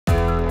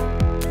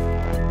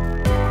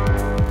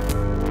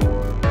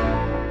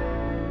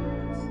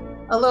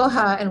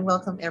Aloha and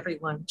welcome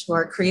everyone to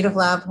our Creative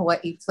Lab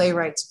Hawaii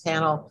Playwrights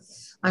panel.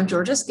 I'm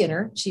Georgia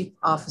Skinner, Chief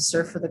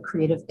Officer for the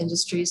Creative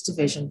Industries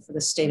Division for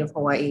the state of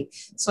Hawaii.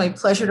 It's my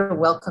pleasure to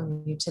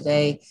welcome you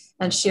today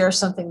and share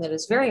something that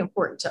is very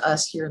important to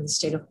us here in the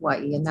state of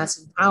Hawaii, and that's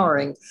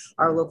empowering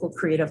our local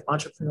creative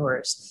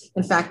entrepreneurs.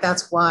 In fact,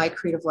 that's why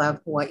Creative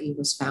Lab Hawaii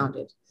was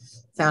founded.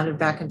 Founded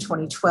back in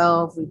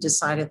 2012, we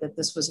decided that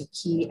this was a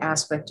key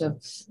aspect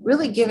of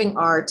really giving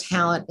our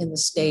talent in the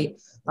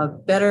state a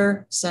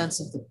better sense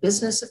of the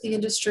business of the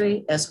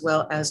industry, as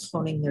well as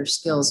honing their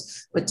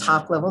skills with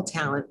top-level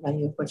talent,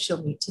 many of which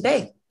you'll meet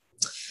today.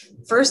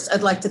 First,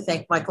 I'd like to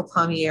thank Michael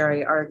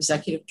Palmieri, our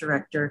executive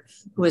director,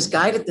 who has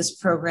guided this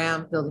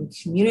program, building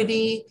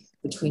community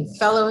between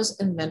fellows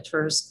and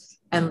mentors,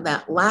 and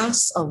that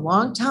lasts a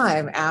long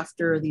time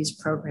after these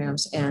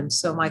programs end.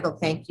 So Michael,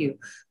 thank you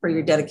for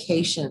your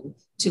dedication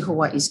to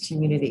Hawaii's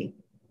community.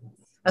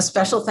 A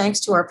special thanks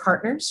to our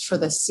partners for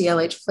the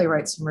CLH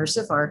Playwrights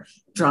Immersive, our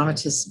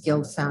Dramatists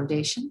Guild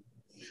Foundation,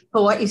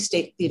 Hawaii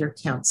State Theater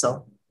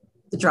Council,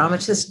 the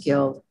Dramatists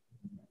Guild,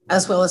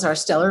 as well as our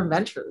stellar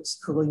mentors,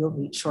 who you'll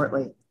meet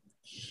shortly.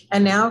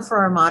 And now for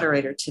our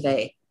moderator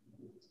today.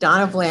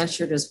 Donna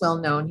Blanchard is well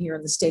known here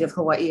in the state of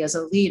Hawaii as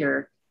a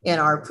leader in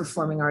our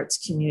performing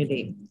arts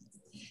community.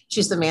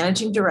 She's the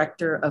managing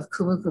director of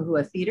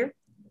Kumukuhua Theater,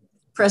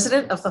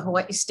 president of the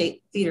Hawaii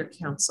State Theater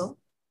Council,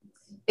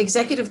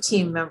 executive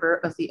team member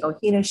of the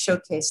Ohina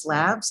Showcase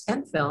Labs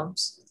and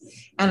Films,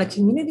 and a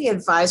community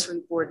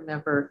advisory board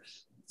member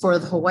for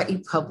the Hawaii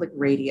Public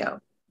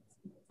Radio.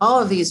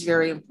 All of these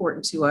very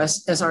important to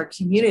us as our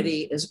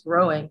community is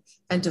growing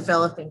and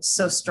developing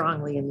so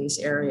strongly in these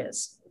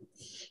areas.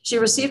 She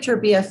received her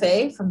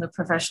BFA from the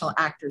Professional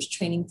Actors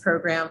Training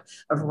Program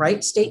of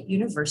Wright State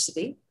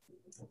University,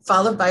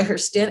 followed by her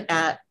stint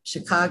at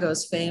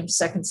Chicago's famed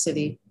Second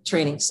City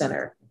Training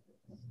Center.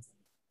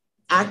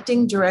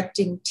 Acting,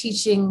 directing,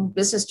 teaching,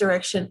 business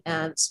direction,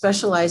 and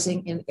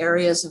specializing in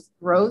areas of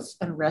growth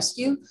and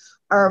rescue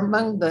are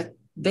among the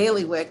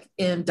bailiwick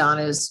in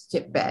Donna's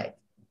kit bag.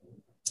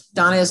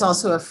 Donna is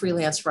also a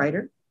freelance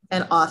writer,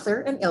 an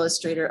author and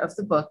illustrator of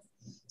the book,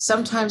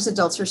 Sometimes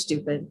Adults Are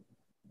Stupid,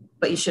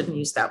 but You Shouldn't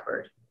Use That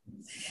Word.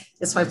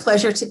 It's my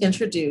pleasure to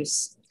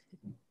introduce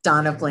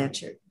Donna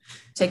Blanchard.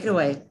 Take it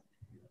away.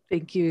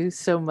 Thank you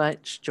so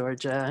much,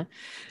 Georgia.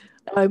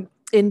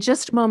 In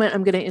just a moment,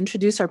 I'm going to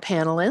introduce our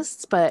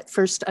panelists, but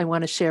first I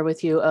want to share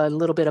with you a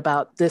little bit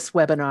about this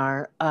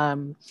webinar.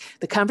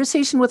 The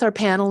conversation with our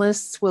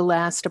panelists will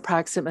last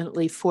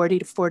approximately 40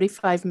 to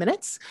 45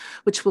 minutes,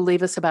 which will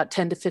leave us about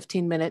 10 to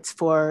 15 minutes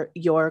for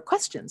your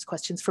questions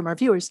from our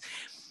viewers.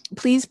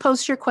 Please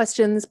post your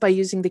questions by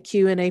using the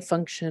Q&A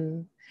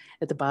function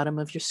at the bottom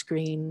of your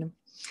screen,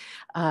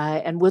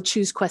 and we'll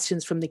choose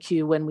questions from the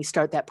queue when we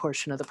start that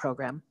portion of the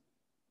program.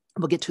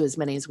 We'll get to as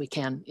many as we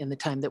can in the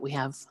time that we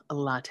have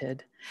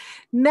allotted.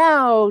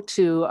 Now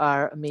to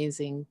our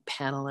amazing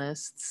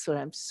panelists. So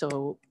I'm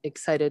so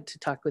excited to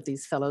talk with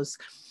these fellows.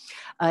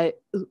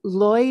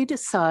 Lloyd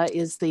Suh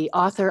is the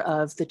author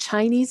of The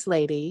Chinese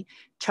Lady,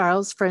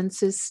 Charles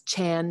Francis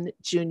Chan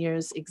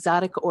Jr.'s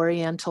exotic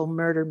Oriental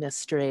murder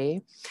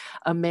mystery,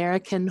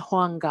 American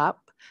Hwangap,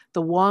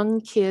 The Wong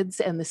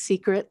Kids and the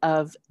Secret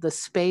of the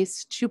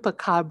Space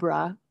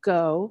Chupacabra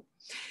Go,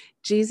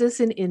 Jesus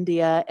in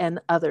India,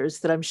 and others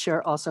that I'm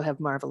sure also have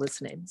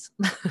marvelous names.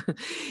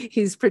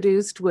 He's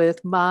produced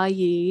with Ma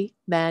Yi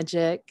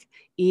Magic,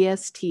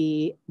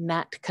 EST,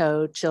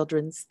 NAATCO,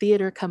 Children's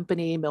Theater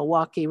Company,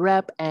 Milwaukee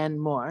Rep, and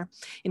more,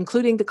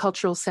 including the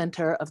Cultural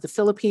Center of the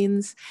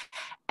Philippines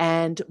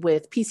and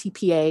with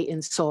PCPA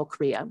in Seoul,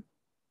 Korea.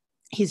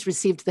 He's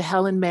received the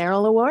Helen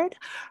Merrill Award,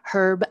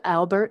 Herb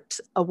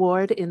Alpert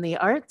Award in the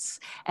Arts,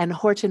 and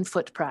Horton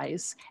Foote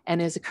Prize,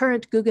 and is a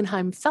current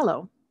Guggenheim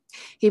Fellow.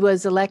 He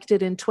was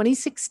elected in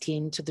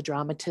 2016 to the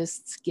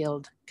Dramatists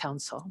Guild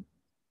Council.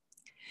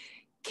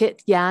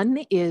 Kit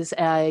Yan is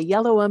a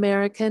yellow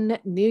American,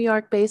 New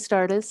York-based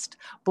artist,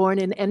 born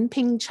in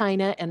Enping,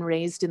 China, and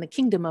raised in the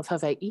Kingdom of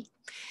Hawai'i.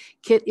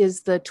 Kit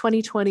is the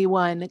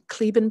 2021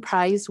 Kleban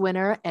Prize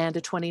winner and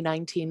a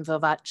 2019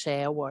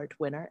 Vivace Award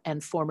winner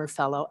and former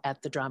fellow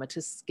at the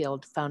Dramatists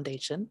Guild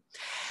Foundation,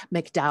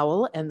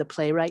 MacDowell, and the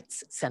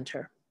Playwrights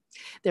Center.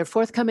 Their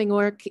forthcoming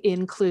work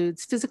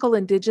includes physical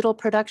and digital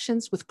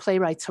productions with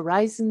Playwrights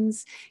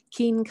Horizons,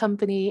 Keen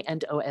Company,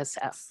 and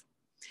OSF.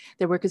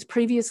 Their work has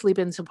previously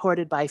been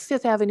supported by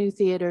Fifth Avenue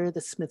Theater,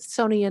 the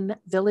Smithsonian,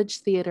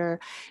 Village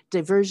Theater,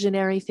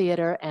 Diversionary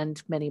Theater,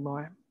 and many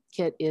more.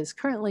 Kit is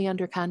currently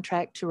under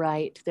contract to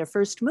write their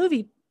first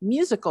movie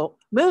musical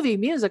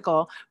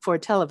for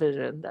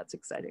television. That's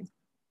exciting.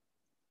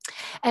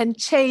 And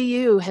Che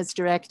Yu has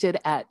directed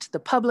at the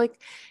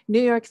Public, New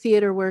York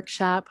Theater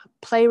Workshop,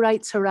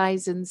 Playwrights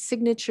Horizons,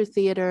 Signature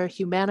Theater,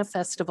 Humana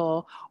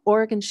Festival,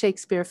 Oregon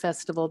Shakespeare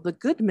Festival, the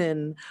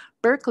Goodman,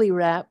 Berkeley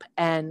Rep,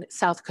 and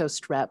South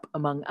Coast Rep,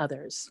 among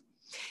others.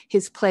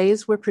 His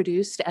plays were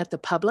produced at the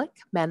Public,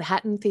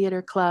 Manhattan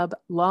Theater Club,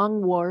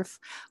 Long Wharf,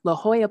 La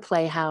Jolla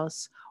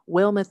Playhouse,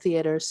 Wilma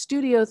Theatre,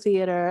 Studio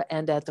Theatre,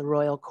 and at the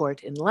Royal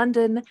Court in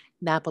London,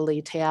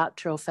 Napoli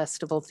Teatro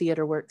Festival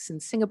Theatre Works in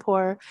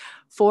Singapore,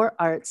 Four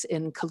Arts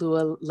in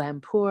Kuala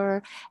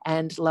Lumpur,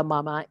 and La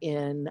Mama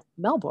in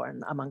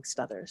Melbourne, amongst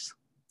others.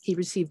 He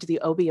received the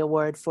Obie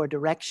Award for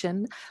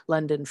Direction,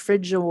 London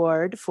Fringe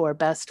Award for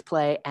Best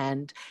Play,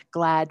 and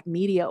GLAD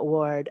Media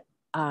Award.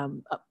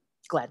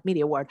 GLAD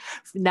Media Award.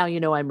 Now you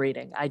know I'm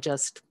reading. I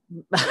just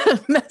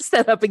messed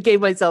that up and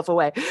gave myself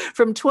away.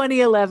 From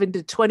 2011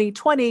 to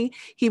 2020,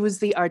 he was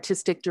the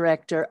artistic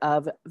director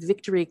of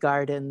Victory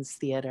Gardens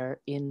Theater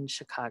in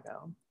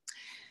Chicago.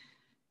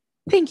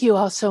 Thank you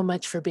all so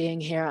much for being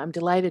here. I'm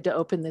delighted to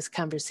open this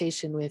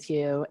conversation with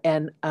you.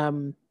 And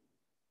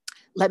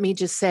let me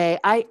just say,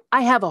 I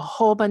have a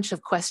whole bunch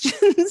of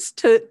questions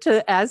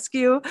to ask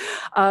you,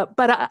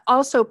 but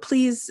also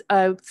please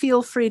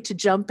feel free to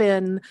jump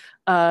in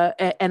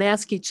and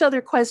ask each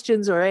other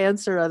questions or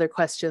answer other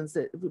questions.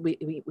 That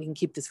we can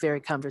keep this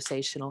very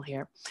conversational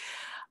here.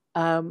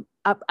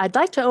 I'd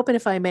like to open,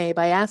 if I may,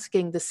 by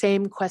asking the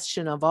same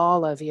question of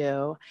all of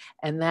you,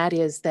 and that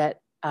is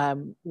that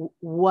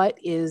what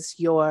is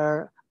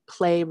your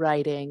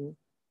playwriting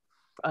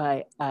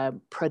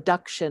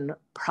production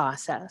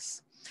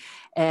process?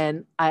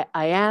 And I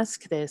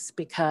ask this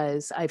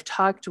because I've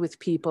talked with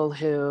people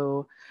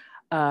who,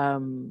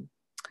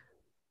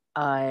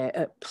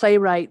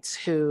 playwrights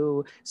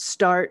who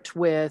start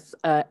with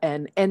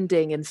an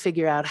ending and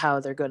figure out how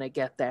they're going to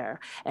get there.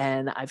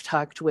 And I've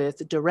talked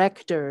with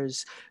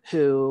directors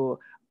who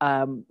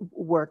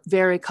work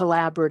very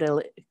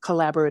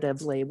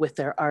collaboratively with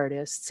their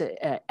artists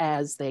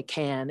as they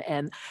can.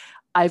 And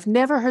I've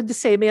never heard the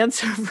same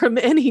answer from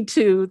any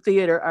two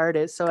theater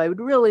artists, so I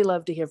would really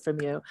love to hear from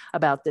you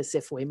about this,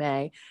 if we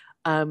may.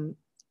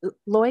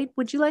 Lloyd,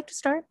 would you like to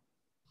start?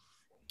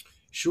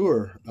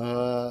 Sure.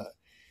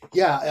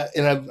 Yeah,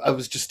 and I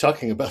was just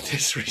talking about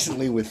this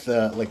recently with,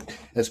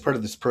 as part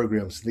of this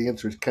program, so the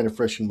answer is kind of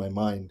fresh in my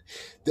mind.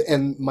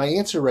 And my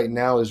answer right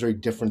now is very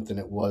different than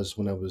it was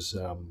when I was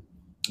a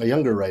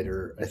younger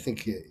writer. I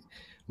think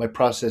my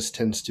process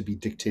tends to be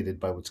dictated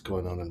by what's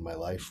going on in my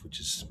life, which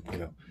is,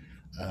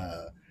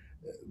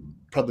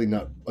 probably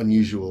not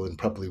unusual and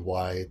probably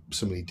why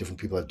so many different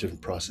people have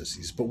different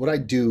processes. But what I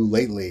do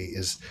lately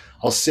is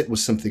I'll sit with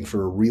something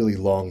for a really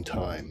long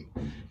time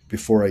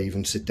before I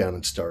even sit down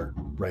and start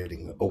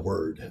writing a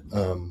word.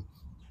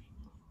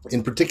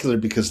 In particular,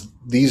 because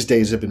these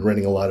days I've been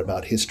writing a lot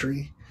about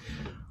history.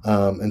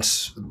 And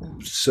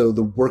so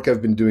the work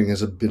I've been doing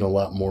has been a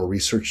lot more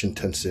research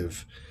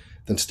intensive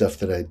than stuff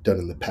that I'd done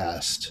in the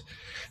past.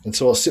 And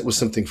so I'll sit with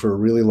something for a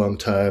really long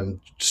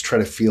time, just try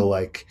to feel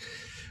like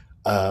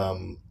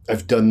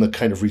I've done the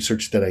kind of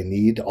research that I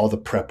need, all the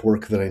prep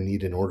work that I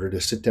need in order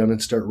to sit down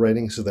and start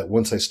writing, so that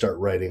once I start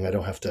writing, I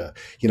don't have to,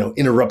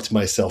 interrupt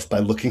myself by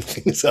looking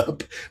things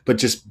up, but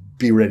just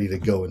be ready to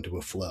go into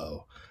a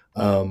flow.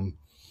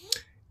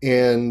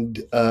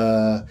 It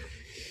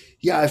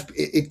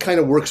kind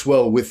of works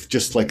well with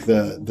just like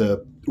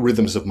the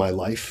rhythms of my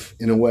life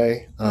in a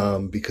way,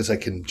 because I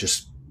can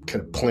just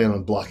kind of plan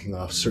on blocking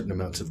off certain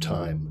amounts of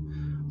time.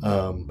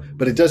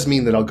 But it does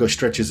mean that I'll go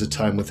stretches of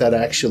time without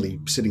actually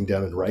sitting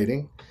down and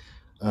writing.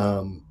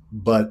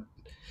 But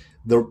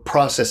the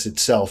process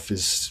itself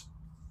is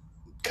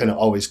kind of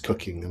always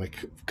cooking, and I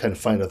kind of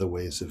find other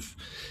ways of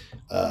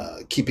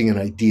keeping an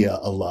idea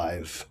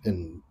alive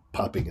and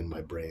popping in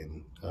my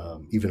brain,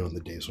 even on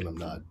the days when I'm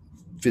not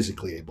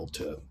physically able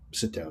to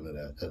sit down at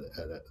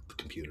a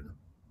computer.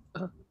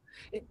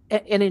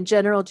 And in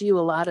general, do you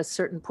allot a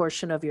certain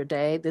portion of your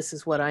day? This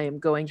is what I am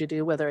going to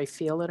do, whether I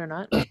feel it or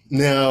not?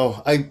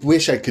 No, I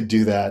wish I could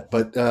do that.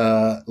 But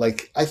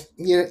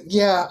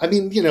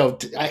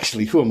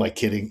actually, who am I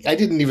kidding? I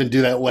didn't even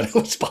do that when it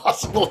was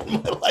possible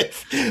in my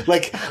life.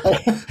 Like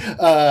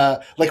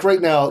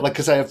right now,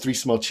 because I have 3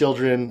 small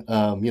children,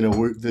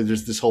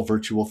 there's this whole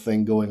virtual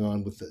thing going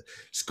on with the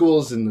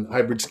schools and the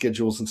hybrid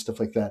schedules and stuff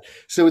like that.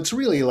 So it's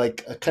really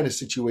like a kind of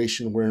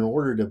situation where in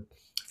order to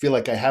feel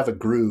like I have a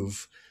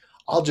groove,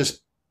 I'll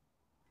just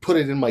put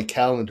it in my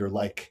calendar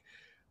like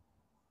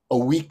a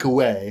week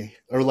away,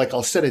 or like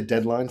I'll set a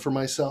deadline for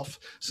myself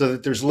so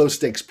that there's low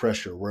stakes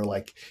pressure where,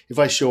 like, if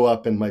I show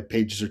up and my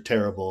pages are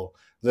terrible,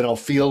 then I'll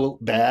feel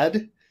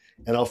bad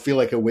and I'll feel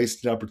like I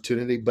wasted an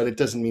opportunity, but it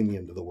doesn't mean the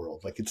end of the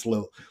world. Like, it's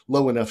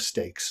low enough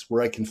stakes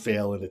where I can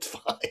fail and it's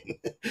fine.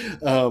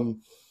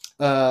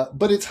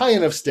 But it's high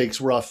enough stakes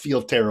where I'll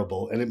feel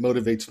terrible and it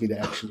motivates me to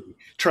actually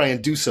try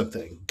and do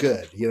something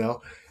good,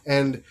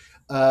 And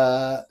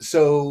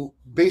so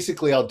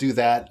basically I'll do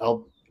that.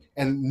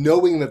 And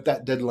knowing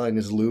that deadline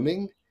is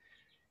looming,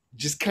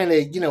 just kind of,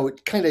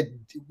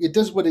 it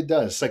does what it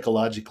does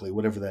psychologically,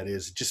 whatever that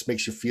is. It just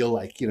makes you feel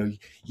like, you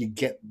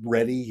get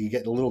ready, you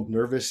get a little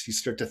nervous, you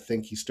start to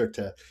think, you start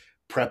to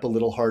prep a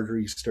little harder,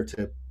 you start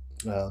to,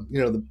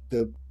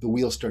 the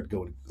wheels start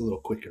going a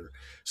little quicker,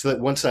 so that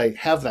once I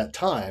have that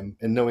time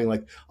and knowing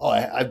like,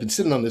 I've been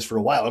sitting on this for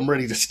a while, I'm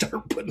ready to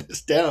start putting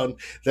this down,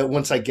 that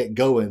once I get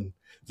going,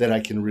 then I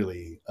can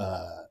really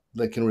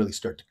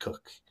start to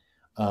cook.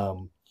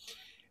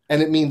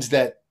 And it means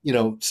that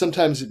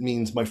sometimes it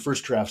means my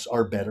first drafts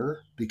are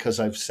better because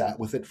I've sat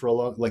with it for a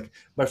long, like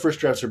my first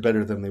drafts are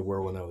better than they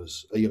were when I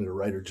was a younger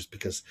writer, just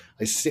because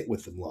I sit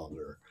with them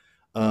longer.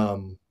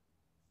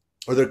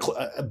 Or they're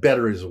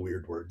better is a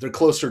weird word. They're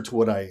closer to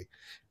what I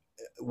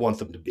want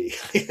them to be.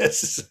 I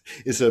guess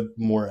is a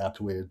more apt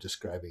way of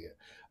describing it.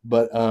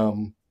 But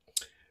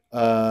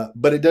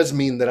it does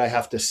mean that I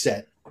have to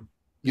set,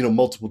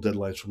 multiple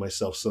deadlines for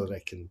myself so that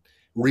I can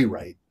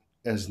rewrite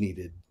as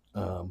needed.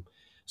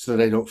 So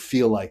that I don't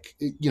feel like,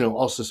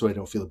 also so I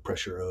don't feel the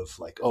pressure of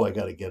like, oh, I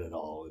got to get it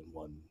all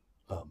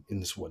in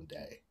this one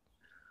day.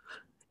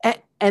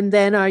 And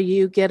then are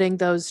you getting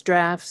those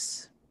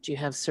drafts? Do you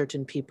have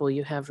certain people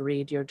you have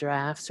read your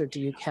drafts, or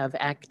do you have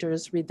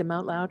actors read them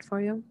out loud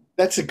for you?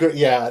 That's a good,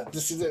 yeah.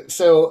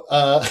 So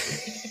I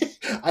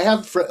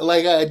have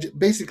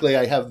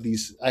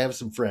I have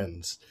some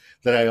friends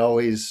that I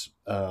always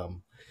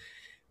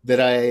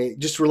that I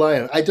just rely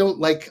on. I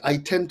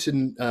tend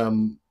to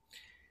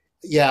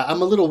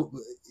I'm a little.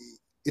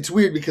 It's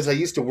weird because I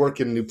used to work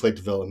in new play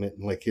development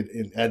and like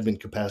in admin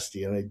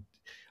capacity, and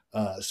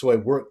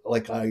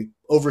I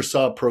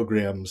oversaw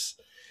programs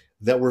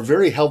that were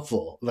very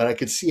helpful, that I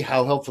could see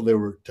how helpful they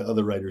were to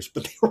other writers,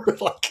 but they were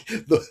like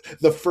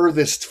the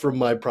furthest from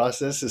my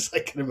process as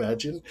I can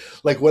imagine.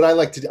 Like what I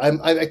like to do,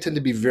 I tend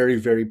to be very,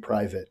 very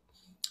private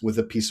with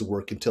a piece of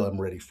work until I'm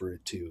ready for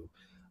it to,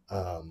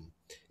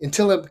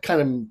 until I'm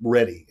kind of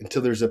ready,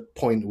 until there's a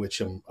point at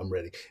which I'm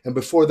ready. And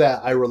before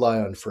that, I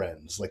rely on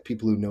friends, like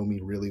people who know me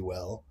really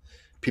well,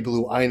 people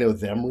who I know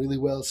them really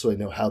well, so I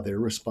know how they're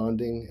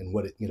responding and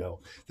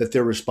that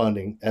they're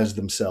responding as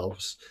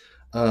themselves.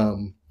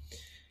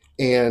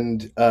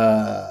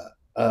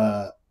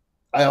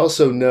 I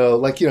also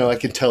know, I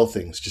can tell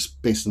things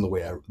just based on the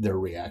way they're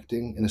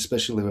reacting. And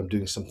especially if I'm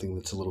doing something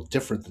that's a little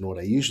different than what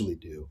I usually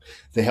do,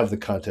 they have the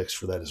context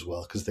for that as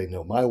well, because they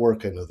know my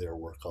work, I know their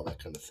work, all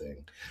that kind of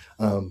thing.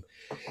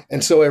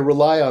 And so I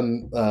rely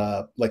on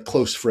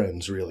close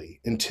friends really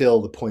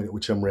until the point at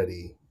which I'm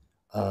ready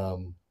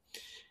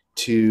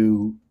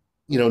to,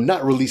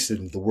 not release it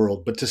into the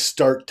world, but to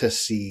start to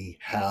see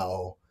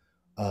how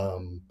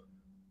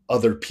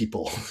other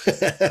people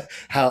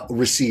how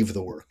receive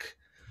the work.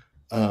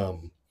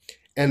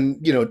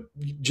 And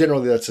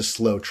generally that's a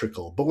slow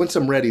trickle, but once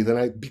I'm ready, then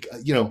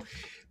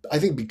I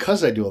think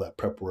because I do all that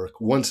prep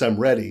work, once I'm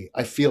ready,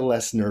 I feel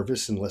less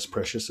nervous and less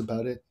precious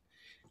about it,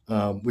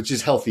 which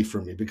is healthy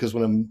for me, because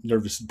when I'm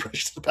nervous and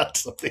precious about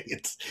something,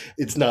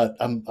 it's not,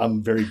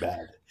 I'm very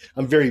bad.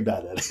 I'm very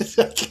bad at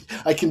it.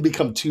 I can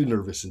become too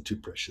nervous and too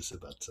precious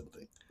about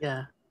something.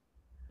 Yeah.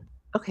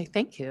 Okay.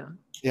 Thank you.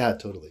 Yeah,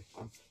 totally.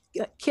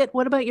 Kit,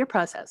 what about your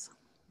process?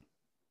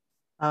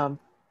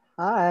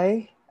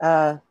 Hi.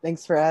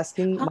 Thanks for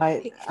asking.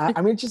 I'm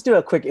going to just do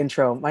a quick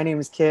intro. My name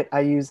is Kit.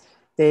 I use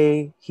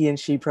they, he, and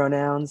she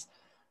pronouns.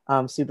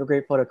 I'm super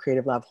grateful to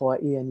Creative Lab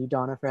Hawaii and you,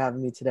 Donna, for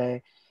having me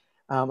today.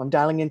 I'm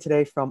dialing in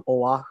today from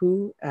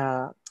Oahu.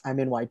 I'm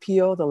in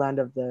Waipio, the land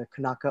of the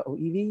Kanaka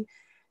Oiwi.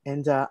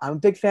 And I'm a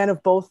big fan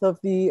of both of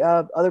the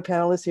other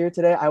panelists here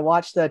today. I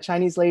watched the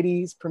Chinese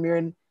Ladies premiere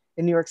in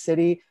New York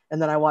City,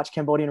 and then I watched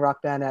Cambodian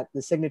Rock Band at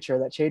the Signature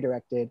that Che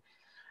directed.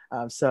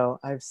 So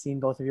I've seen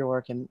both of your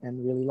work and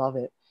really love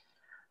it.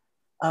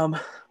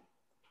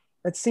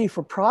 Let's see,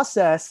 for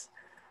process,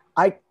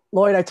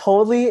 Lloyd, I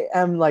totally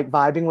am like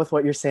vibing with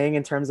what you're saying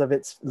in terms of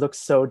it looks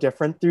so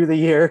different through the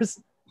years.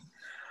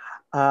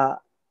 I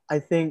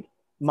think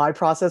my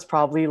process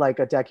probably like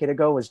a decade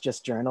ago was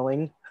just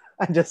journaling.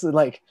 I just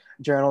like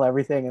journal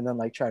everything and then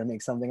like try to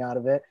make something out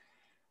of it.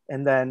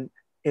 And then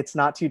it's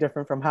not too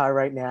different from how I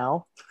write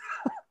now.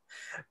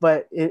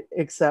 But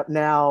except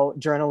now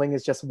journaling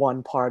is just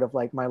one part of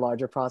like my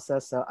larger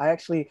process. So I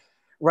actually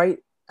write,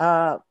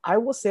 I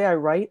will say I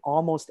write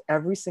almost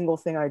every single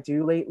thing I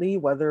do lately,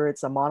 whether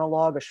it's a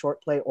monologue, a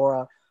short play, or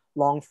a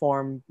long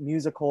form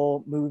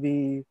musical,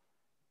 movie,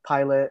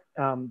 pilot,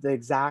 the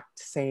exact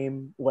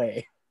same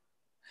way.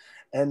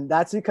 And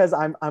that's because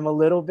I'm a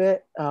little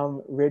bit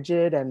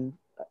rigid and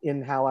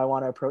in how I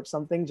want to approach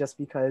something, just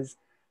because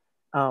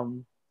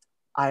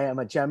I am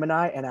a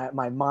Gemini and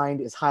my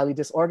mind is highly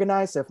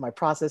disorganized. So if my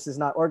process is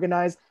not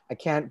organized, I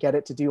can't get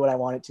it to do what I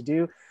want it to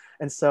do.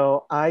 And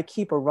so I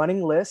keep a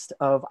running list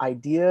of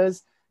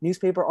ideas,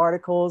 newspaper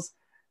articles,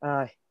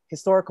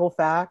 historical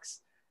facts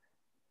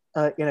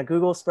in a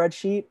Google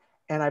spreadsheet.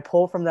 And I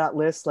pull from that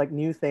list like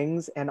new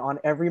things. And on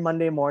every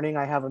Monday morning,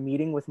 I have a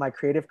meeting with my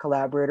creative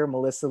collaborator,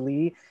 Melissa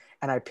Lee,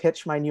 and I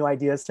pitch my new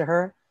ideas to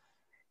her.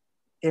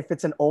 If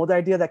it's an old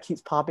idea that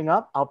keeps popping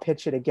up, I'll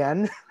pitch it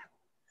again.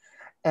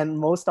 And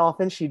most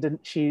often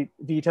she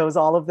vetoes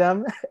all of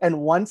them. And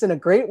once in a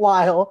great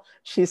while,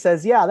 she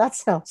says, yeah, that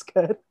sounds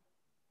good.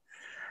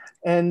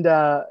 And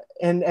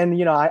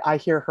I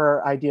hear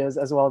her ideas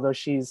as well, though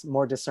she's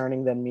more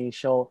discerning than me.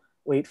 She'll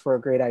wait for a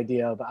great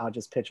idea, but I'll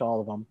just pitch all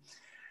of them.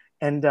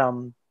 And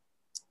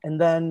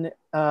then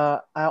I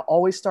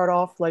always start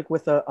off like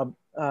with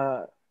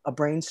a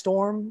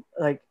brainstorm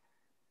like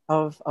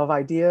of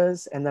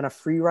ideas, and then a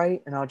free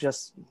write, and I'll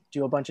just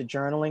do a bunch of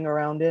journaling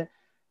around it.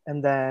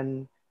 And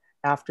then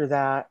After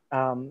that,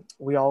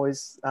 we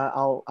always,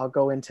 I'll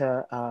go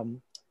into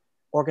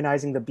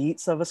organizing the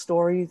beats of a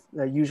story,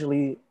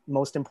 usually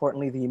most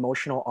importantly, the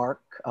emotional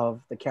arc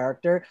of the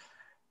character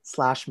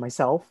 /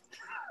 myself.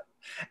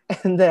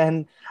 And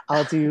then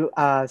I'll do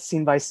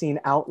scene by scene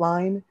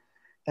outline.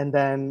 And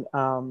then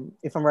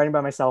if I'm writing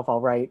by myself,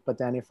 I'll write. But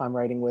then if I'm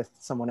writing with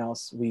someone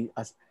else,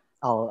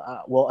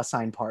 we'll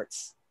assign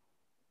parts.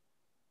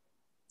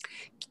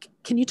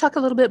 Can you talk a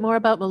little bit more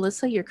about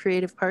Melissa, your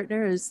creative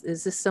partner? Is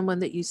this someone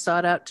that you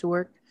sought out to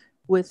work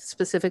with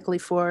specifically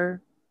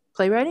for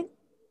playwriting?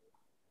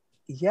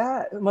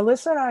 Yeah,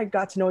 Melissa and I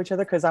got to know each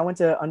other because I went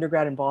to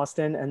undergrad in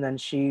Boston, and then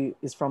she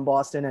is from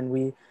Boston, and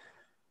we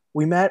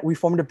met, we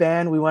formed a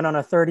band, we went on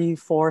a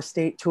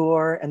 34-state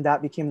tour, and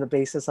that became the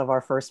basis of our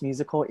first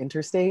musical,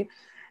 Interstate.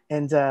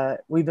 And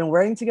we've been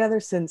writing together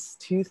since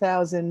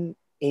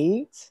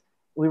 2008.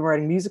 We were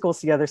writing musicals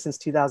together since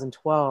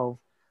 2012.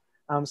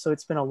 So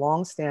it's been a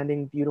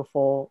long-standing,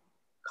 beautiful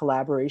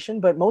collaboration,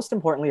 but most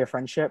importantly, a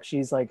friendship.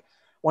 She's like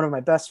one of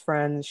my best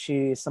friends.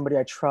 She's somebody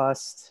I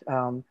trust,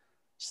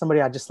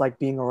 somebody I just like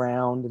being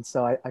around. And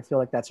so I feel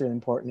like that's really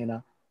important in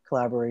a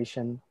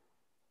collaboration.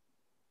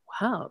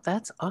 Wow,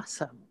 that's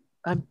awesome.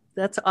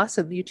 That's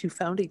awesome. You two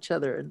found each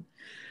other, and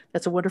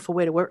that's a wonderful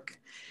way to work.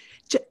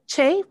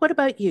 Che, what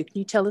about you? Can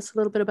you tell us a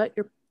little bit about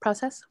your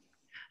process?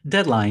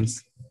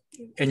 Deadlines,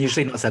 and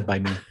usually not set by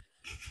me.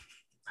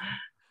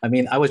 I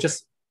mean, I was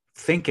just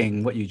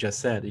thinking what you just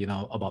said,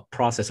 about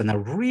process, and I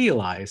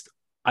realized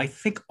I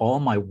think all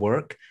my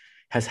work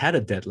has had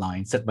a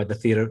deadline set by the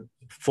theater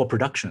for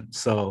production.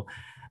 So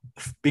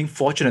being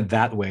fortunate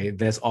that way,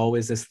 there's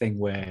always this thing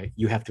where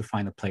you have to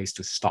find a place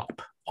to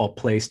stop or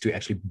place to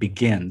actually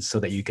begin so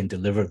that you can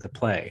deliver the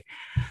play.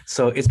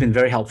 So it's been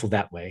very helpful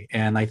that way.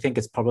 And I think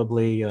it's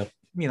probably, a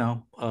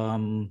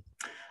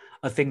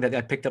thing that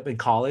I picked up in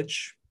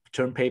college,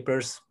 term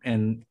papers,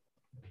 and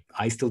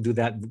I still do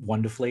that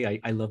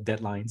wonderfully. I love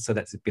deadlines, so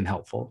that's been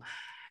helpful.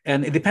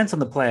 And it depends on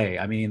the play.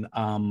 I mean,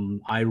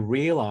 I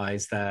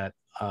realize that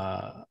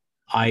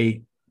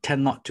I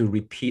tend not to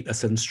repeat a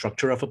certain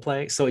structure of a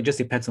play. So it just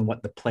depends on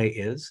what the play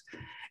is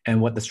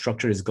and what the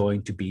structure is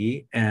going to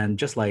be. And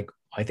just like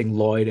I think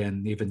Lloyd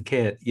and even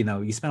Kit,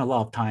 you spend a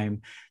lot of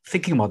time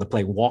thinking about the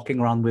play, walking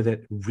around with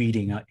it,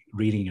 reading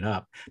it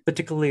up,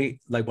 particularly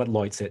like what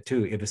Lloyd said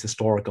too, if it's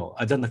historical.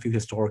 I've done a few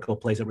historical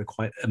plays that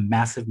require a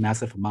massive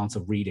amounts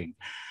of reading.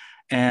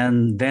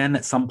 And then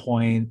at some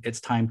point,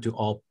 it's time to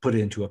all put it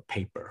into a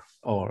paper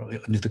or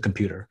into the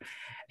computer.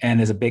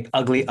 And it's a big,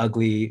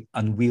 ugly,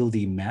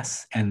 unwieldy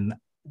mess. And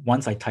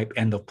once I type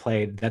end of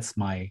play, that's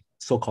my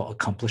so-called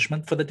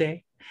accomplishment for the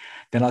day.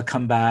 Then I'll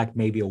come back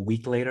maybe a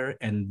week later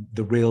and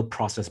the real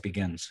process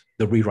begins,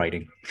 the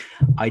rewriting.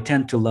 I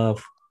tend to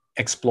love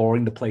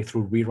exploring the play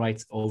through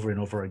rewrites over and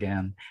over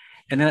again.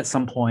 And then at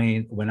some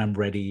point when I'm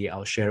ready,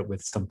 I'll share it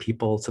with some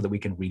people so that we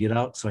can read it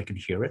out so I can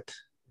hear it.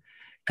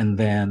 And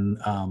then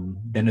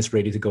it's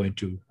ready to go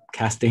into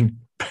casting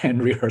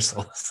and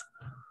rehearsals.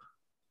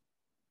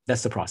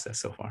 That's the process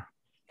so far.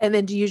 And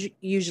then do you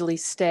usually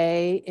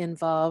stay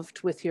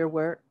involved with your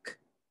work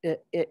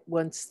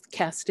once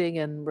casting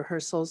and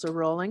rehearsals are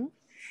rolling?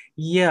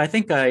 Yeah, I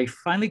think I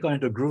finally got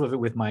into a groove of it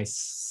with my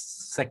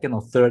second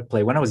or third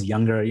play. When I was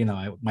younger,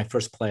 my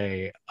first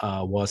play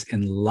was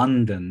in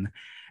London,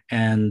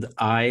 and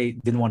I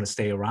didn't want to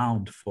stay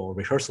around for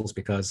rehearsals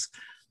because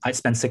I'd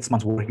spent 6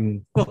 months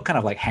working, kind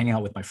of like hanging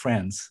out with my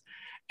friends.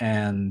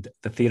 And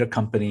the theater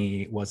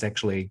company was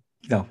actually,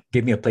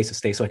 give me a place to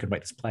stay so I could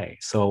write this play.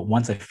 So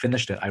once I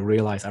finished it, I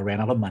realized I ran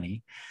out of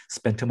money,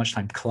 spent too much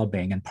time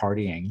clubbing and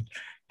partying,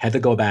 had to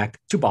go back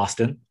to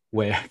Boston,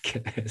 where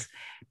I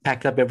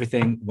packed up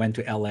everything, went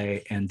to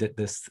LA and did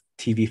this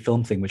TV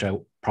film thing, which I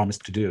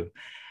promised to do.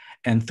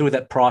 And through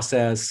that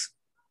process,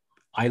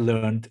 I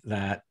learned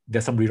that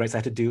there's some rewrites I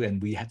had to do,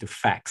 and we had to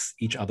fax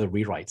each other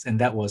rewrites. And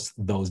that was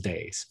those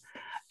days.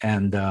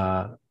 And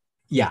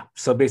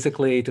so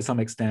basically, to some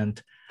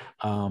extent,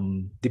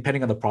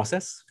 depending on the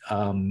process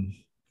and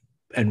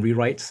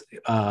rewrites,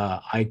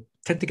 I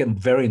tend to get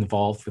very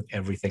involved with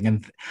everything.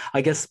 And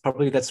I guess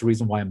probably that's the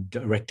reason why I'm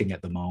directing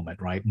at the moment,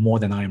 right? More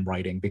than I am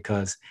writing,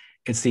 because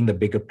it's seeing the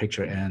bigger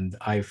picture. And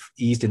I've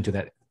eased into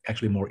that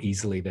actually more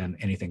easily than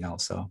anything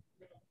else. So.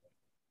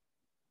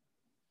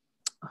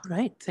 All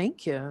right,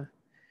 thank you.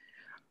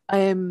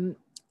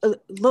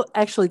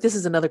 Actually, this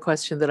is another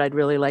question that I'd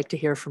really like to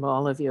hear from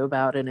all of you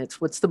about, and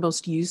it's what's the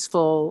most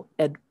useful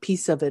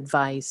piece of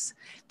advice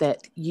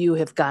that you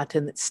have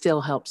gotten that still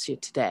helps you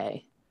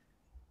today?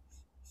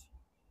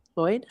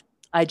 Lloyd,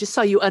 I just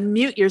saw you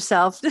unmute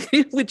yourself.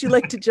 Would you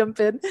like to jump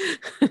in?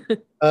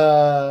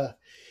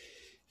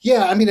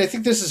 Yeah, I mean, I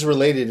think this is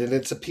related, and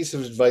it's a piece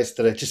of advice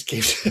that I just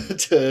gave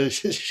to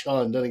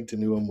Sean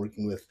Dunnington, who I'm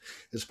working with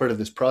as part of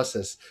this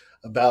process,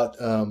 about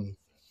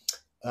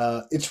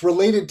it's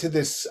related to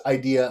this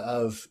idea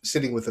of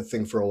sitting with a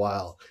thing for a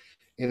while.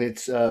 And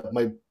it's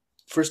my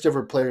first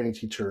ever playwriting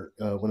teacher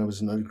when I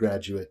was an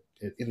undergraduate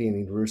at Indiana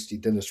University,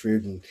 Dennis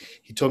Reardon.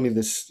 He told me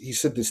this, he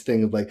said this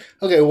thing of like,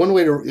 okay, one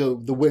way to,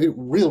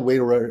 real way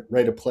to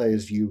write a play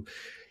is you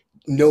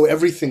know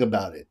everything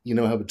about it. You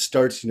know how it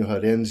starts, you know how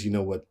it ends, you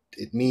know what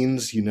it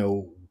means, you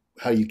know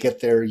how you get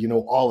there, you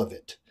know all of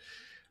it.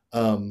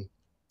 And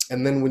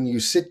then when you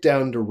sit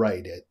down to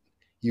write it,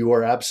 you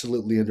are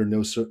absolutely under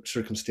no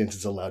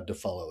circumstances allowed to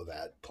follow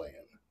that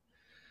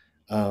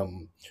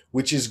plan,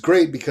 which is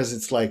great because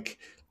it's like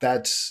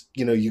that's,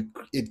 you know,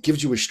 it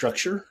gives you a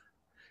structure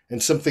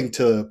and something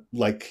to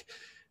like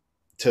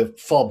to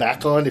fall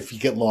back on if you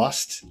get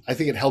lost. I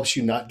think it helps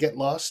you not get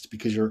lost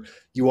because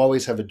you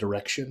always have a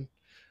direction,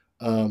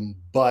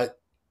 but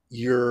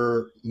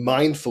you're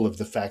mindful of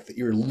the fact that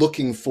you're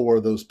looking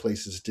for those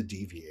places to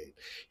deviate.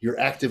 You're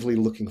actively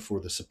looking for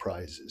the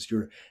surprises.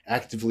 You're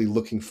actively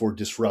looking for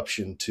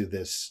disruption to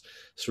this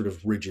sort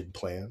of rigid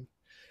plan.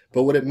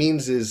 But what it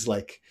means is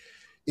like,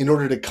 in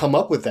order to come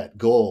up with that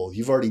goal,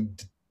 you've already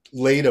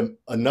laid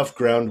enough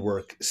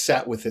groundwork,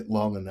 sat with it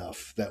long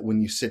enough that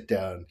when you sit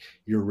down,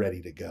 you're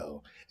ready to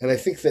go. And I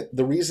think that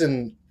the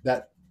reason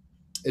that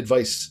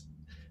advice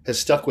has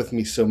stuck with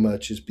me so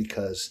much is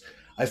because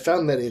I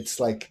found that it's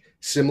like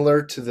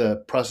similar to the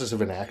process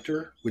of an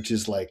actor, which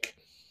is like,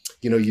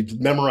 you know, you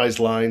memorize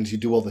lines, you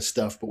do all this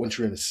stuff, but once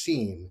you're in a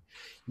scene,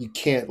 you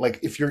can't, like,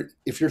 if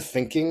you're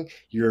thinking,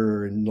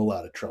 you're in a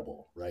lot of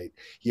trouble, right?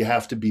 You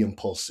have to be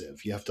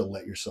impulsive. You have to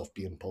let yourself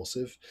be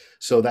impulsive.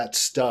 So that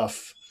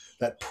stuff,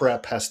 that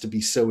prep has to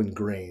be so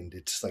ingrained.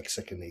 It's like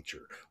second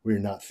nature where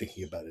you're not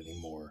thinking about it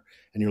anymore.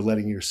 And you're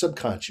letting your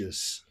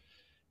subconscious,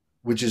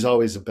 which is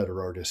always a better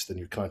artist than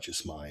your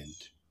conscious mind,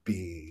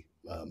 be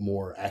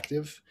more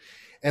active.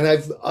 And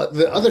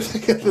the other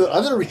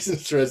reason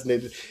it's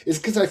resonated is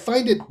because I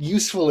find it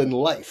useful in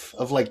life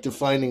of like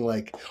defining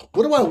like,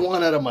 what do I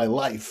want out of my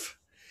life?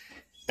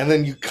 And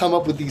then you come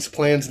up with these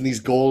plans and these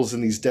goals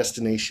and these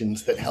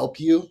destinations that help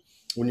you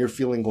when you're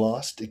feeling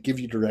lost. It give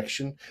you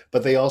direction,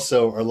 but they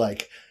also are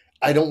like,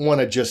 I don't want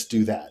to just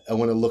do that. I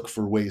want to look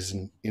for ways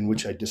in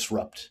which I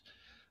disrupt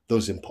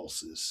those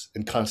impulses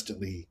and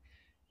constantly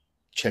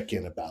check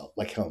in about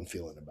like how I'm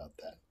feeling about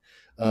that.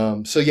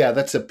 So yeah,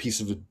 that's a piece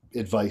of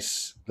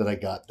advice that I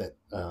got that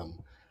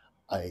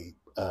I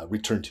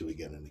return to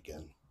again and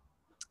again.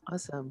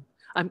 Awesome.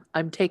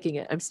 I'm taking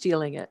it. I'm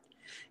stealing it.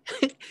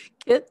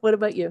 Kit, what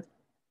about you?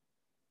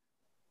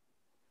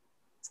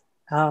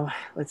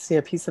 Let's see,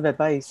 a piece of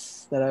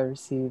advice that I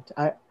received.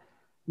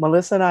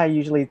 Melissa and I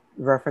usually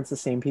reference the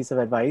same piece of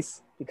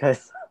advice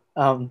because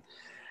a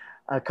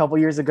couple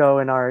years ago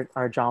in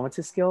our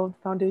Dramatists Guild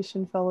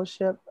Foundation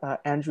fellowship,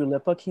 Andrew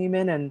Lippa came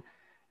in and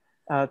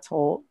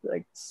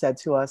said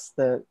to us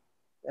that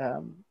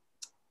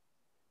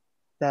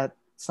that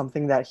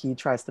something that he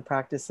tries to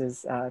practice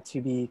is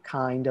to be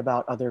kind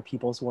about other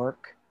people's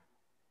work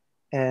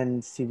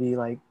and to be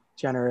like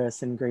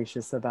generous and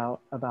gracious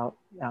about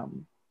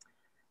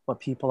what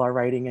people are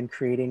writing and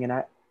creating. And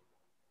I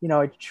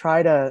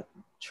try to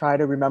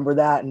remember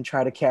that and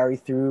try to carry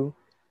through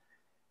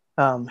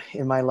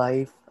in my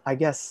life. I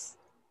guess,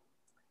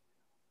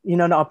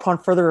 upon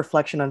further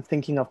reflection, I'm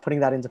thinking of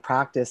putting that into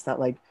practice, that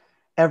like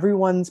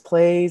everyone's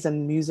plays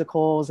and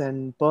musicals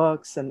and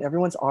books and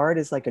everyone's art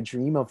is like a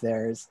dream of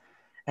theirs.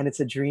 And it's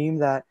a dream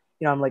that,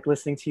 I'm like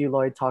listening to you,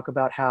 Lloyd, talk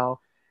about how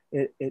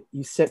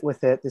you sit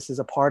with it. This is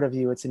a part of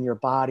you. It's in your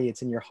body.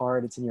 It's in your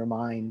heart. It's in your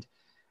mind.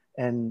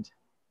 And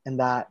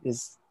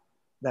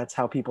that's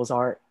how people's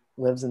art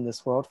lives in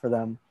this world for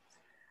them.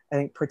 I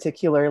think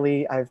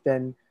particularly I've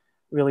been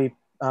really,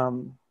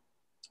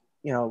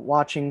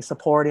 watching,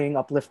 supporting,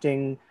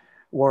 uplifting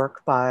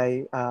work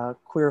by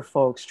queer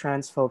folks,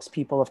 trans folks,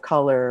 people of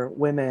color,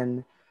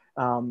 women,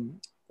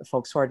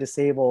 folks who are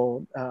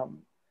disabled,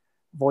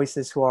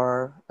 voices who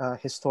are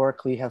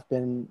historically have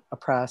been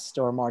oppressed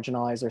or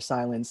marginalized or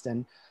silenced.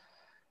 And,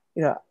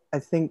 I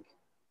think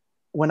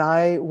when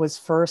I was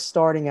first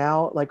starting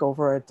out, like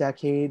over a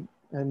decade,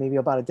 maybe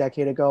about a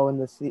decade ago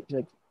in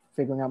like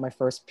figuring out my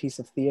first piece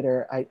of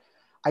theater,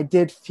 I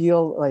did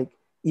feel like,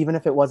 even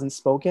if it wasn't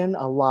spoken,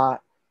 a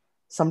lot,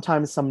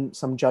 sometimes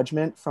some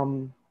judgment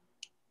from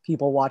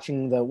people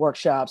watching the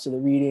workshops or the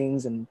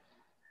readings and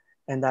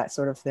that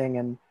sort of thing.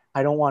 And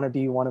I don't want to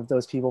be one of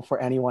those people for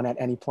anyone at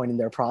any point in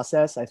their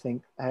process. I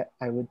think I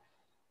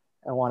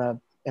want to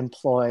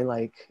employ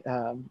like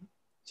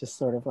just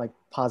sort of like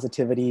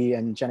positivity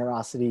and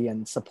generosity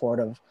and support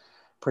of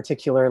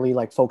particularly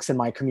like folks in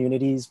my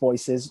community's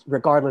voices,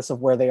 regardless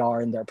of where they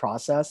are in their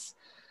process.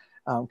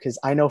 Because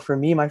I know for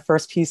me, my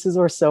first pieces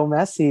were so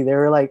messy. They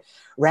were like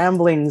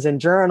ramblings and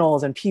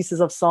journals and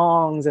pieces of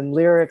songs and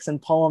lyrics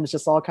and poems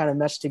just all kind of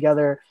meshed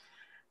together.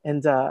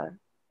 And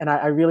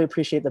I really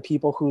appreciate the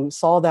people who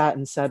saw that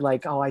and said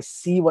like, oh, I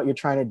see what you're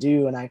trying to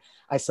do. And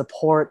I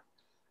support,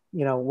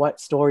 what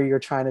story you're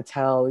trying to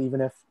tell,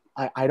 even if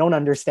I don't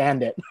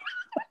understand it.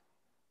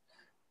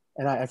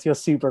 And I feel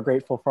super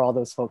grateful for all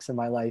those folks in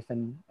my life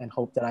and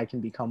hope that I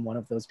can become one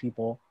of those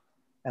people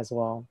as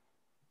well.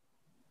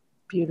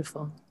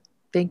 Beautiful.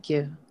 Thank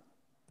you.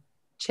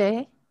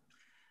 Che?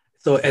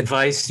 So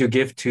advice you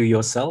give to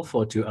yourself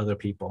or to other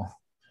people?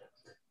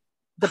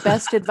 The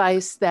best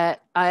advice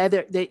that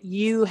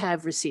you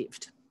have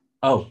received.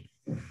 Oh,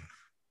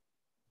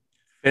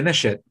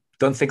 finish it.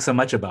 don't think so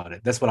much about it.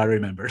 That's what I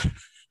remember.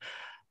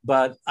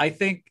 But I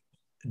think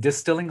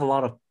distilling a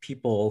lot of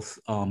people's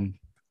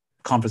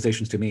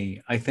conversations to me,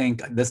 I think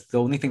that's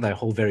the only thing that I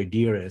hold very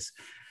dear is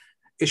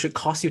it should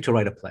cost you to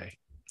write a play.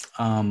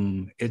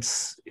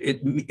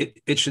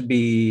 It should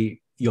be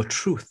your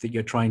truth that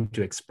you're trying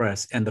to express,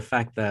 and the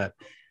fact that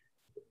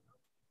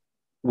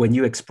when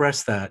you express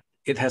that,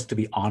 it has to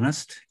be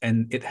honest and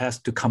it has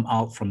to come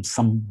out from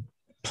some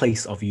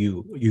place of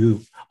your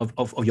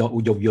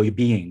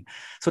being.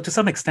 So to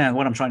some extent,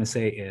 what I'm trying to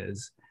say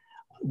is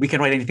we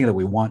can write anything that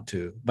we want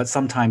to, but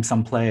sometimes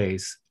some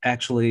plays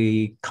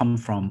actually come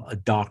from a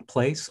dark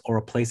place or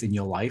a place in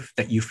your life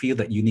that you feel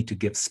that you need to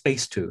give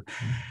space to.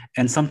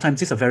 And sometimes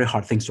these are very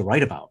hard things to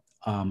write about.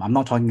 I'm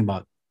not talking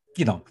about,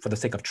 for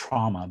the sake of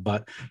trauma,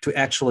 but to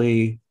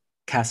actually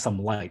cast some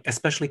light,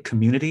 especially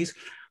communities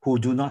who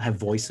do not have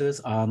voices,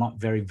 are not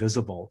very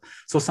visible.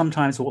 So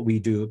sometimes what we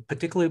do,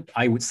 particularly,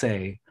 I would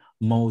say,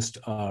 most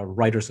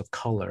writers of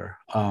color,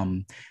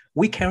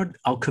 we carry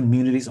our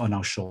communities on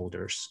our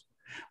shoulders.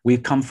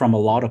 We've come from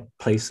a lot of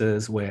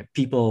places where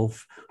people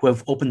who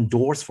have opened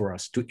doors for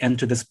us to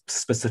enter this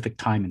specific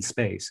time and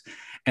space.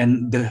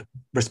 And the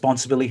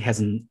responsibility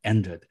hasn't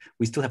ended.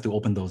 We still have to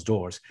open those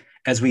doors.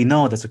 As we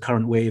know, there's a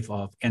current wave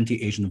of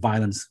anti-Asian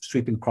violence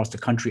sweeping across the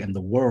country and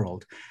the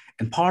world.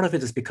 And part of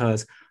it is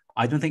because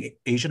I don't think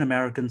Asian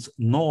Americans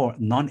nor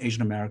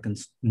non-Asian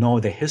Americans know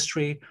the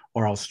history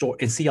or our story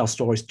and see our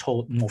stories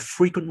told more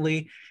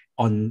frequently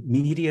on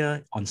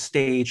media, on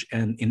stage,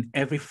 and in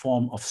every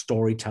form of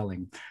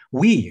storytelling.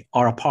 We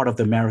are a part of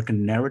the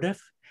American narrative,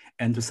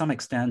 and to some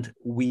extent,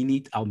 we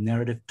need our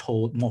narrative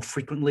told more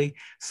frequently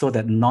so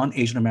that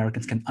non-Asian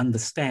Americans can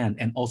understand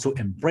and also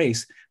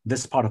embrace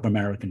this part of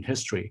American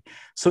history.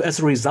 So as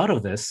a result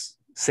of this,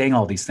 saying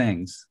all these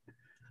things,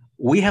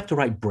 we have to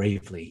write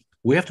bravely.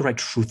 We have to write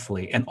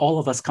truthfully, and all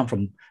of us come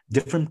from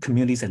different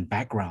communities and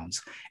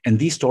backgrounds, and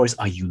these stories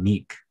are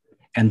unique.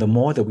 And the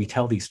more that we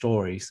tell these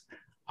stories,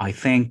 I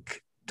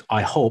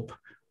hope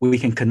we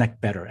can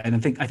connect better. And I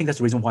think that's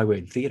the reason why we're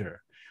in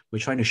theater. We're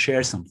trying to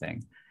share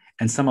something.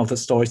 And some of the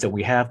stories that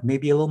we have may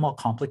be a little more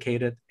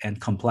complicated and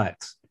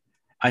complex.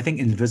 I think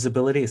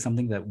invisibility is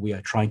something that we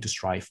are trying to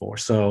strive for.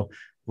 So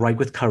write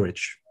with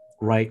courage,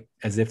 write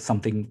as if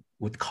something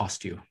would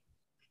cost you.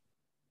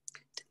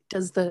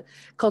 Does the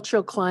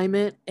cultural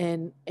climate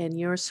and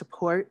your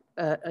support,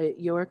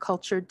 your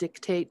culture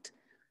dictate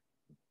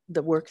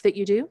the work that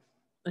you do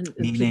and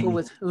the people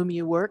with whom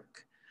you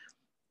work?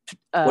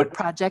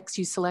 Projects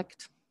you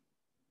select?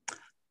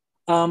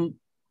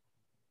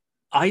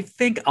 I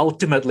think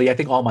ultimately,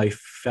 all my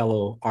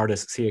fellow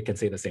artists here can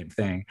say the same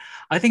thing.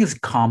 I think it's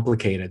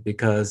complicated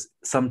because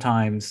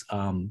sometimes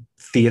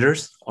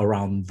theaters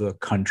around the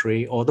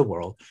country or the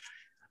world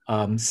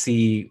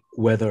see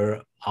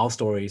whether our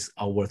stories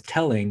are worth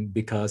telling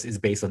because it's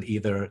based on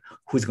either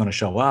who's going to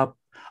show up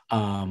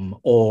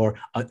or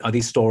are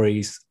these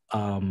stories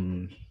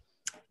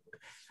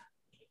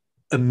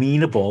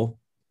amenable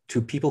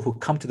to people who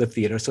come to the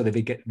theater so that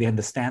they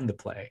understand the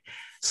play.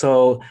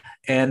 So,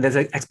 and there's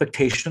an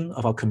expectation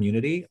of our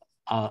community,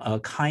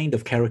 a kind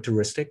of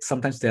characteristic,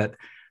 sometimes that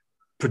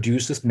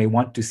producers may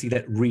want to see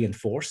that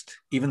reinforced,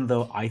 even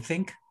though I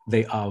think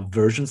they are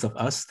versions of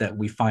us that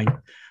we find,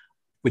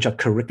 which are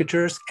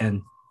caricatures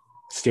and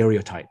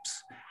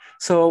stereotypes.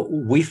 So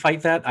we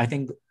fight that. I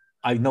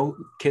know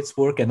Kit's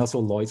work and also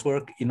Lloyd's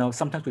work,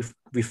 sometimes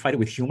we fight it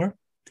with humor.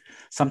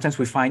 Sometimes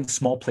we find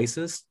small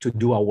places to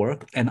do our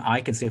work. And I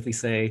can safely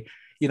say,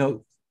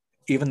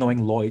 even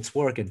knowing Lloyd's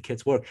work and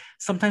Kit's work,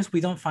 sometimes we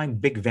don't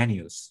find big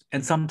venues.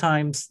 And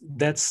sometimes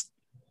that's,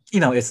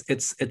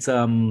 it's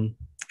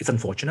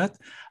unfortunate.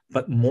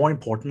 But more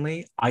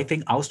importantly, I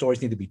think our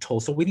stories need to be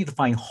told. So we need to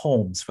find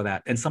homes for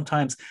that. And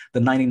sometimes the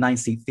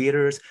 99-seat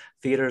theaters,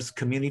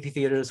 community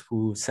theaters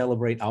who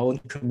celebrate our own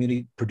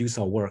community, produce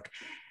our work.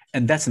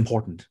 And that's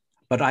important.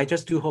 But I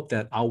just do hope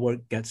that our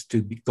work gets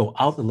to go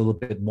out a little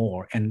bit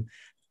more. And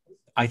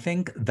I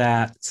think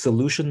that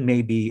solution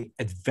may be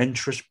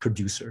adventurous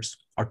producers,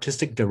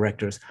 artistic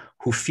directors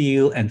who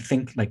feel and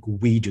think like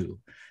we do,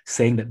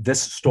 saying that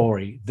this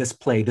story, this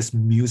play, this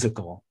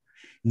musical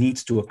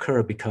needs to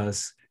occur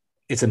because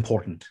it's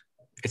important.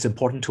 It's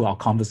important to our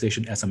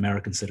conversation as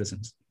American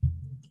citizens.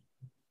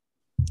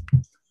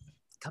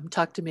 Come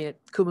talk to me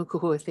at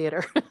Kumukuhua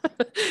Theater.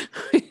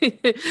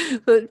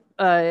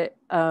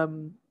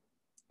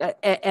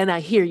 And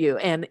I hear you.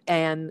 And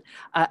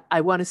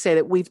I want to say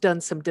that we've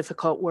done some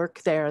difficult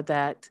work there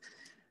that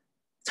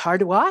it's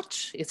hard to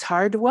watch. It's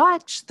hard to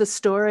watch the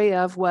story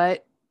of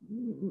what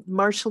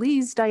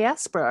Marshallese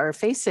diaspora are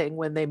facing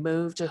when they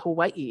move to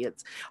Hawaii.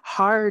 It's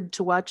hard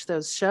to watch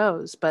those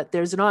shows, but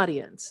there's an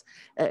audience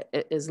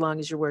as long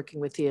as you're working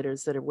with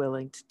theaters that are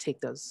willing to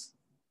take those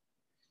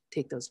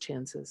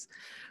chances.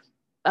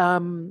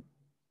 Lloyd,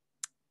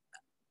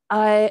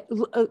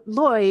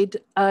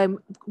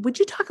 would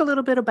you talk a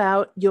little bit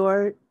about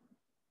your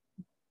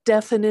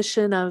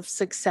definition of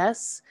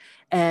success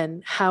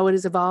and how it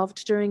has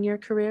evolved during your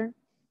career?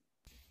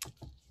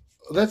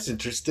 Well, that's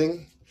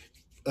interesting.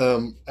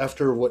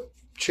 After what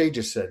Che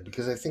just said,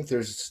 because I think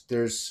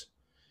there's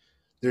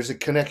there's a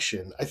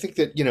connection. I think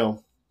that,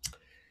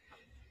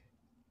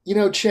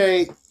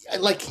 Che,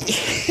 like,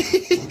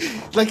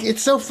 like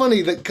it's so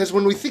funny that because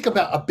when we think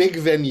about a big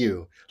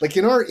venue, like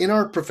in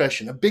our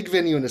profession, a big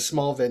venue and a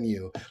small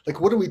venue,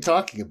 like what are we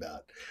talking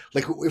about?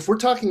 Like if we're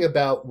talking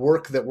about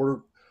work that we're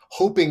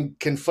hoping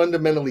can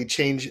fundamentally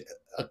change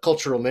a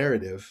cultural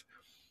narrative,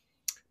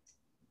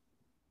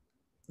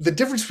 the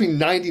difference between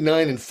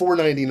 99 and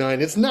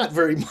 499 is not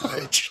very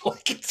much.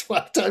 Like it's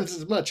 5 times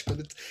as much.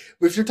 But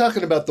if you're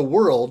talking about the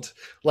world,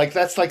 like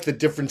that's like the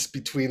difference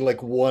between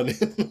like 1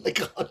 and like,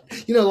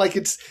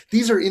 like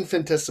these are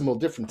infinitesimal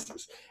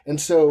differences. And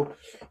so,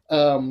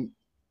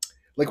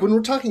 like when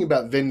we're talking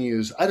about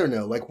venues, I don't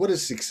know, like what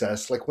is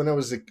success? Like when I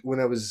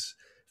was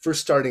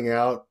first starting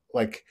out,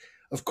 like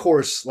of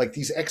course, like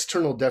these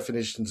external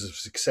definitions of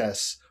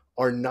success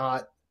are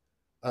not.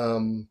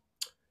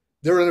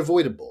 They're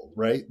unavoidable,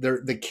 right?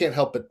 They can't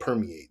help but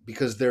permeate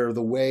because they're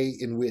the way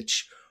in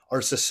which our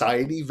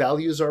society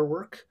values our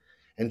work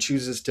and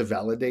chooses to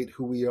validate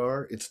who we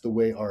are. It's the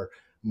way our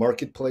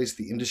marketplace,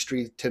 the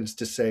industry tends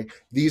to say,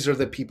 these are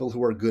the people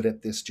who are good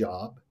at this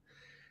job.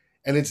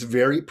 And it's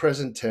very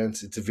present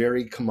tense, it's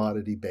very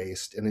commodity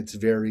based, and it's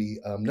very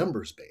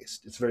numbers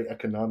based. It's very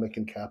economic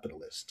and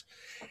capitalist.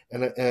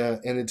 And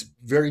it's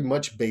very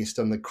much based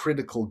on the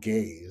critical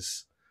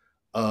gaze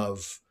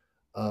of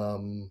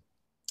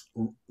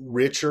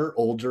richer,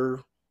 older,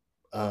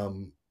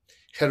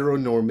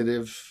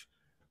 heteronormative,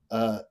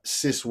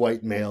 cis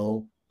white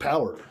male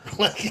power,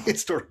 like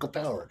historical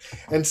power.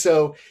 And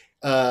so,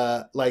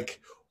 what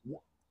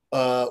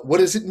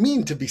does it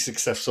mean to be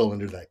successful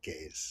under that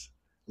gaze?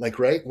 Like,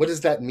 right? What does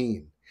that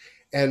mean?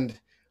 And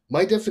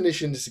my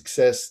definition of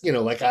success,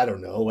 like, I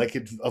don't know, like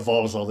it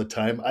evolves all the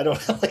time. I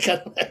don't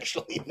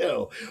actually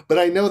know, but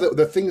I know that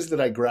the things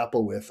that I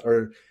grapple with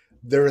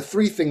there are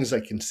 3 things I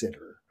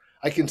consider.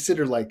 I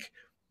consider like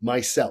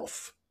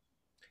myself.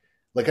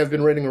 Like I've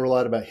been writing a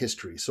lot about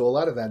history. So a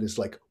lot of that is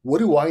like, what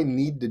do I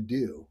need to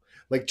do?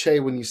 Like Che,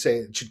 when you say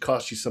it should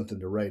cost you something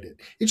to write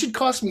it, it should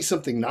cost me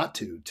something not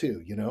to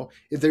too,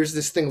 If there's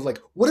this thing of like,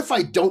 what if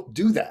I don't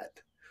do that?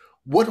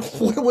 What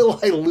will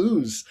I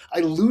lose?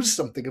 I lose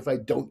something if I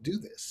don't do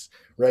this,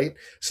 right?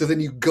 So then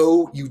you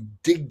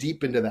dig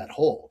deep into that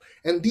hole.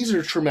 And these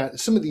are traumatic.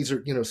 Some of these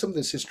are, some of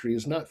this history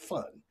is not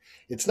fun.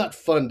 It's not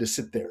fun to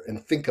sit there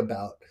and think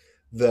about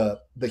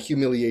the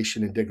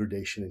humiliation and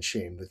degradation and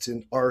shame that's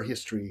in our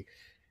history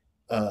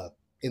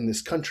in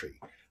this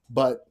country.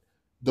 But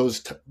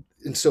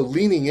and so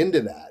leaning into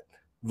that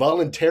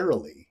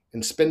voluntarily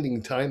and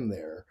spending time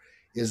there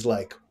is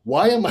like,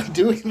 why am I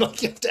doing,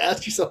 like you have to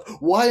ask yourself,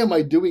 why am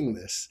I doing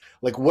this?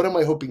 Like, what am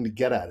I hoping to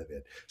get out of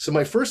it? So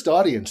my first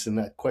audience in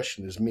that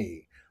question is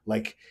me.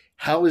 Like,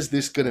 how is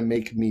this going to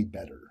make me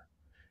better?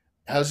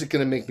 How's it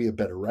going to make me a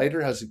better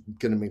writer? How's it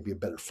going to make me a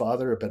better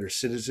father, a better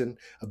citizen,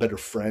 a better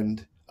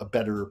friend, a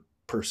better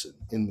person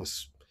in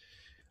this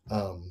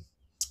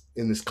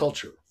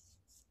culture?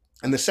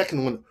 And the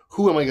second one,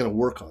 who am I going to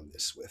work on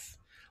this with?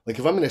 Like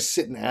if I'm going to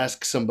sit and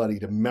ask somebody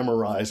to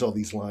memorize all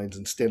these lines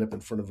and stand up in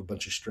front of a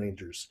bunch of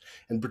strangers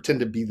and pretend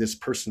to be this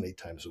person 8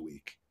 times a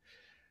week,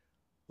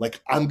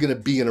 like I'm going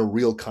to be in a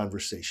real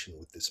conversation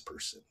with this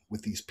person,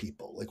 with these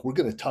people. Like we're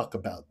going to talk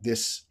about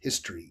this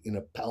history in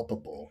a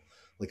palpable,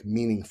 like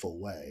meaningful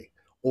way.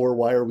 Or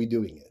why are we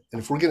doing it?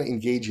 And if we're going to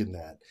engage in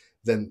that,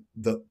 then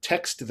the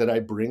text that I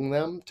bring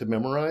them to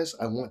memorize,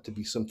 I want to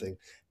be something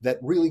that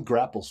really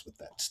grapples with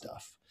that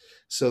stuff.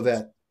 So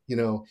that,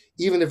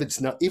 even if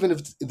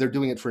they're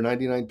doing it for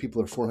 99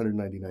 people or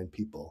 499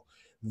 people,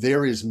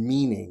 there is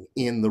meaning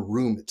in the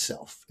room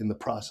itself, in the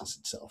process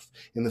itself,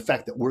 in the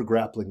fact that we're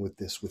grappling with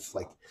this with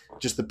like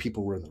just the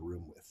people we're in the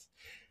room with.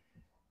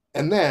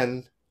 And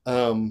then,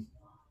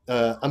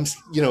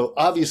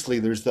 obviously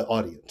there's the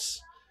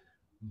audience,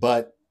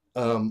 but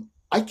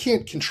I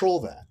can't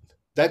control that.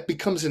 That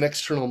becomes an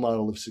external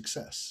model of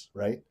success,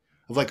 right?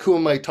 Of like, who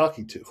am I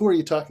talking to? Who are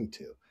you talking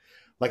to?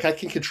 Like I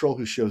can control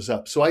who shows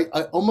up. So I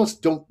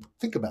almost don't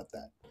think about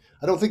that.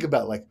 I don't think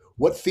about like,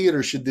 what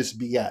theater should this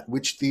be at?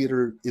 Which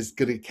theater is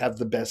going to have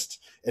the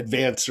best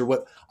advance or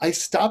what? I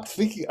stopped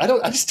thinking. I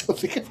just don't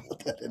think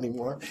about that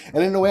anymore.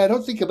 And in a way, I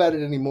don't think about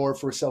it anymore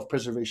for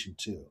self-preservation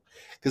too.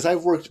 Because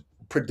I've worked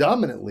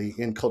predominantly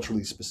in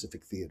culturally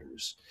specific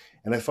theaters.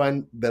 And I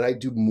find that I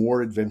do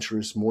more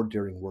adventurous, more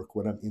daring work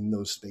when I'm in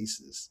those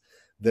spaces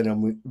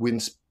than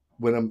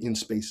when I'm in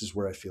spaces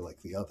where I feel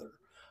like the other.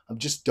 I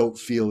just don't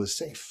feel as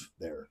safe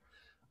there.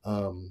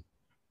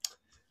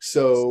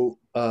 So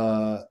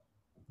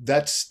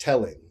that's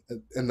telling.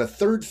 And the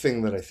third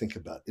thing that I think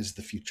about is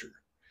the future.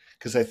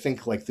 Because I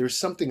think like there's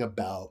something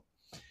about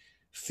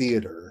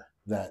theater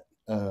that,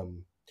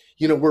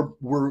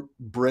 we're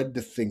bred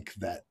to think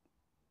that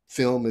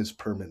film is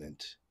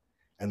permanent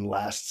and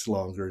lasts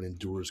longer and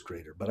endures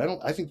greater. But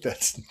I think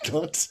that's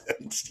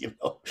nonsense,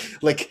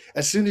 Like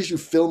as soon as you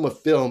film a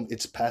film,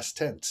 it's past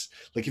tense.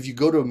 Like if you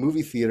go to a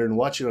movie theater and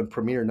watch it on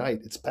premiere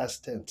night, it's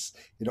past tense.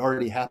 It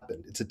already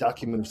happened. It's a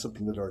document of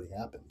something that already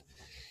happened.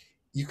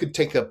 You could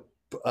take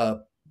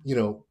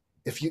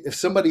if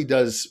somebody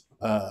does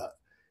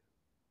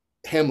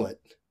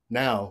Hamlet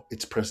Now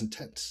it's present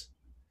tense.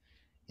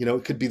 You know,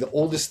 it could be the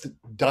oldest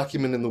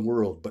document in the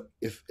world, but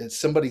if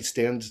somebody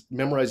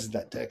memorizes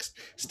that text,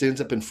 stands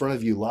up in front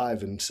of you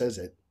live and says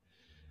it,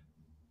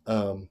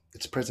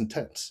 it's present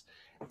tense.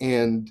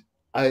 And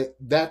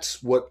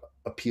that's what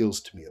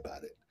appeals to me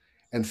about it.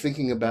 And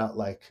thinking about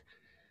like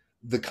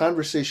the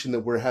conversation that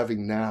we're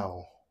having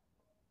now,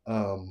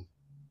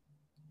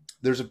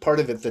 there's a part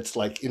of it that's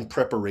like in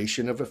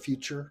preparation of a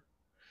future,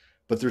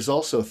 but there's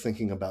also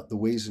thinking about the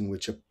ways in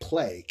which a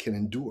play can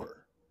endure.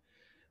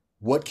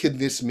 What could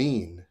this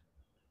mean?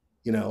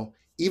 You know,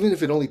 even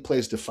if it only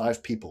plays to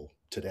 5 people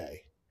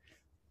today,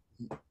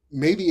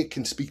 maybe it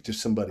can speak to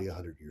somebody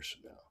 100 years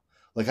from now.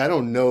 Like, I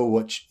don't know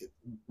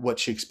what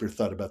Shakespeare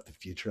thought about the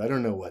future. I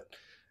don't know what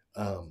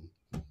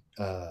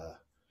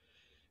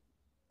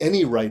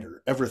any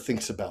writer ever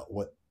thinks about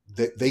what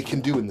they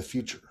can do in the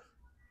future.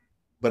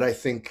 But I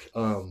think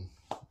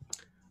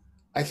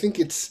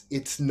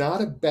it's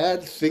not a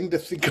bad thing to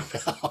think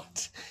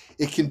about.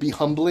 It can be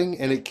humbling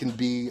and it can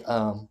be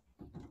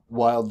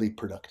wildly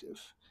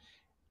productive.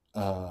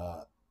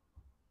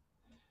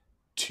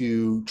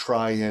 To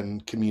try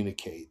and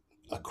communicate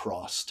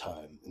across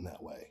time in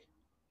that way.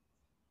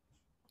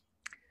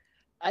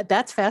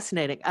 That's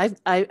fascinating.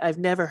 I've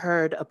never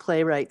heard a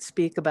playwright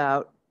speak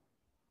about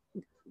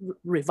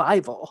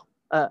revival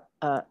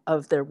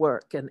of their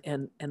work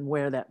and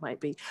where that might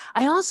be.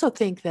 I also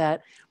think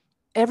that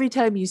every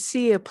time you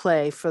see a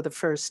play for the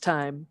first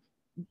time,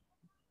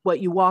 what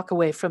you walk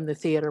away from the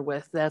theater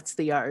with, that's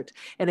the art.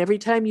 And every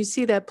time you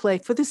see that play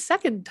for the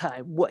second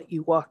time, what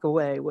you walk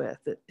away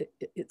with,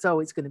 it's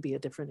always going to be a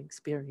different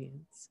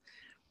experience.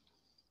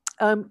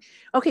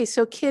 Okay,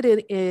 so Kit,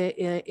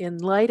 in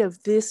light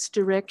of this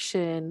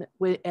direction,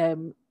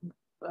 I'd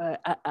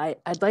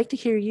like to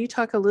hear you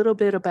talk a little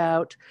bit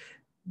about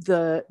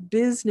the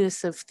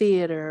business of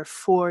theater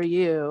for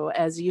you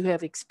as you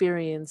have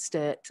experienced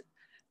it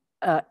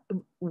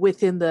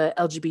within the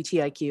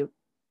LGBTIQ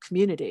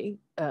community.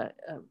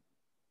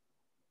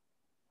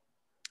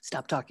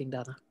 Stop talking,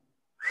 Donna.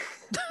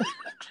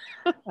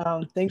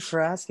 Thanks for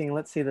asking.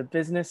 Let's see, the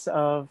business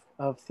of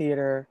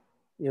theater,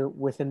 you know,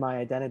 within my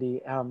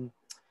identity.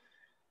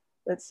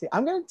 Let's see,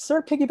 I'm going to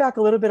sort of piggyback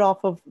a little bit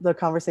off of the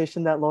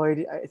conversation that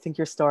Lloyd, I think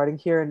you're starting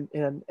here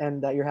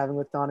and that you're having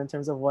with Don in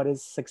terms of what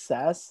is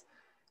success,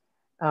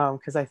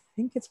 because I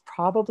think it's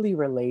probably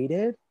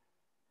related.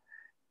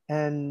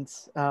 And,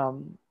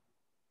 you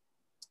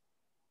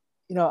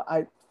know,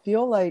 I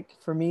feel like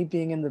for me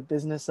being in the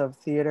business of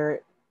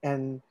theater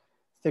and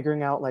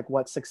figuring out like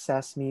what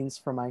success means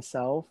for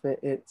myself,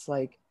 it's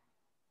like,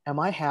 am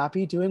I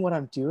happy doing what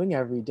I'm doing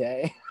every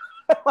day?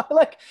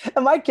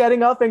 Am I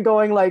getting up and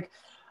going like,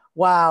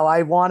 wow,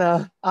 I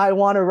wanna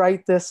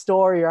write this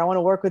story, or I want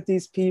to work with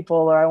these people,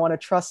 or I want to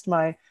trust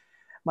my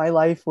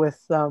life with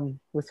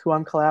who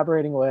I'm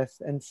collaborating with.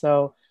 And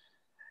so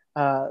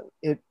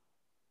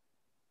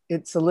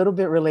it's a little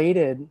bit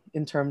related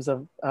in terms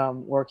of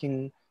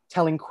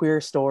telling queer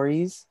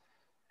stories.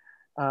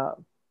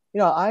 You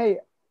know,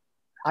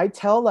 I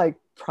tell like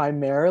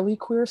primarily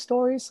queer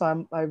stories.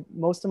 So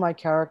most of my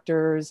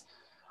characters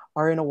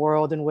are in a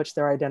world in which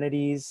their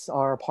identities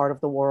are a part of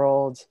the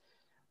world.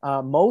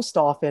 Most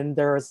often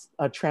there's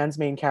a trans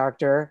main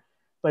character,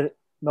 but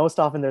most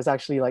often there's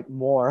actually like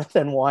more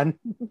than one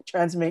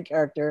trans main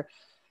character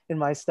in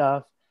my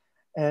stuff.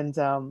 And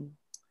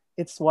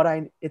it's what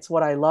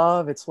I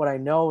love, it's what I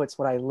know, it's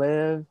what I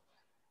live.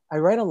 I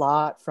write a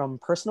lot from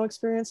personal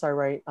experience. I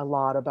write a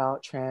lot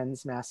about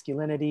trans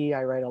masculinity.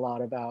 I write a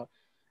lot about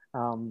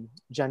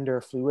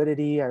gender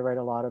fluidity. I write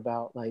a lot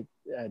about like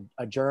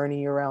a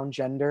journey around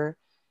gender.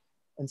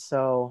 And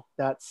so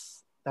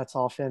that's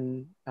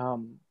often,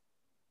 you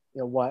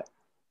know, what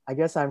I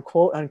guess I'm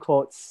quote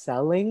unquote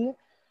selling,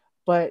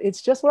 but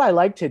it's just what I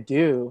like to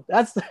do.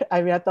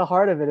 I mean, at the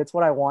heart of it, it's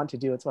what I want to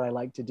do. It's what I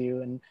like to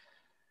do. And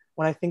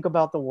when I think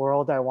about the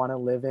world I want to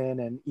live in,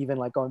 and even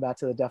like going back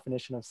to the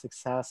definition of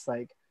success,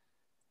 like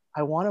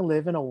I want to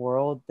live in a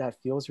world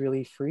that feels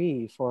really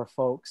free for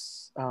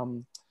folks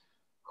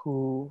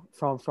who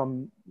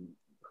from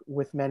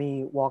with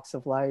many walks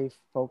of life,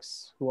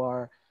 folks who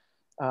are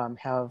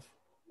have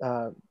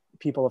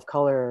people of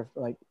color,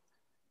 like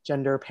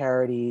gender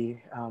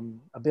parity,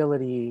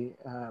 ability,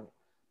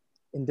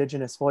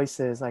 indigenous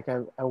voices. Like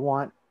I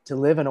want to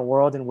live in a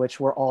world in which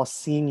we're all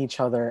seeing each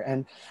other.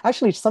 And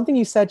actually something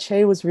you said,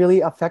 Che, was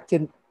really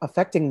affecting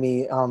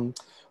me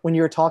when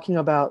you were talking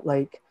about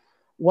like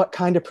what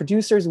kind of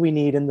producers we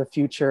need in the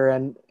future,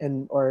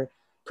 and or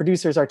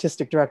producers,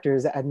 artistic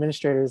directors,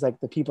 administrators, like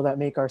the people that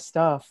make our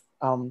stuff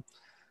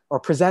or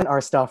present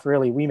our stuff.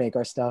 Really, we make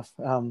our stuff.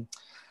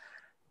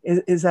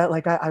 Is that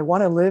like I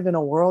want to live in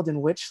a world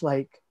in which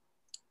like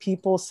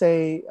people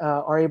say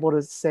are able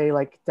to say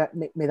like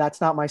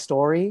that's not my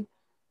story,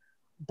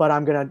 but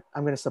I'm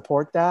gonna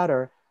support that,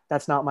 or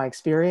that's not my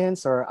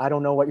experience, or I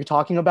don't know what you're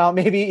talking about,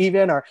 maybe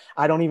even, or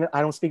I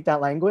don't speak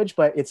that language,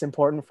 but it's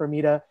important for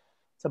me to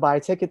buy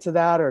a ticket to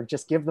that, or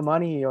just give the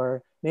money,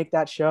 or make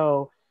that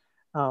show.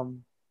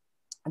 And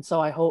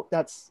so I hope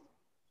that's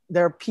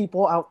there are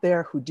people out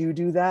there who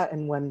do that.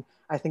 And when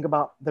I think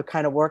about the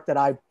kind of work that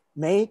I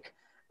make,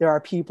 there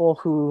are people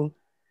who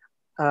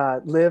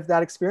live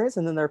that experience,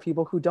 and then there are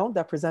people who don't,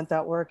 that present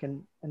that work,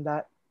 and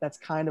that's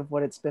kind of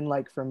what it's been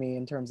like for me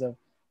in terms of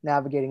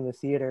navigating the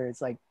theater.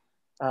 It's like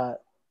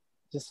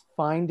just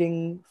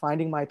finding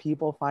my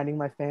people, finding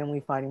my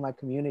family, finding my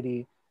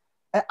community.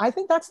 I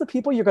think that's the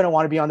people you're going to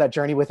want to be on that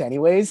journey with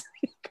anyways,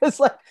 because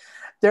like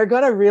they're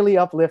going to really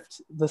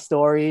uplift the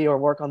story or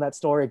work on that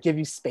story, or give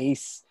you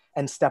space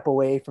and step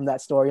away from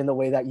that story in the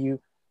way that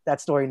that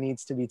story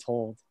needs to be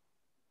told.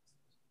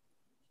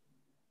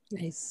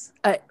 Nice.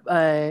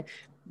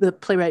 The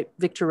playwright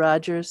Victor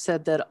Rogers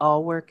said that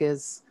all work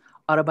is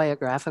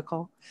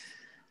autobiographical.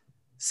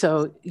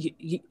 So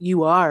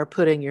you are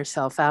putting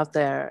yourself out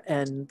there,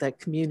 and the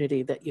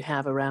community that you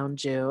have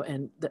around you,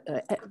 and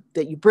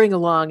that you bring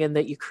along and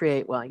that you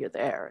create while you're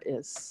there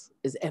is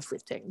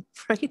everything,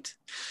 right?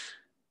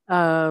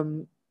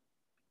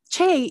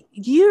 Che,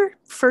 your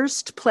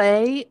first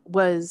play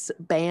was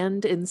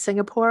banned in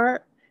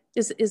Singapore.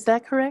 Is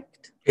that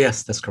correct?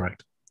 Yes, that's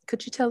correct.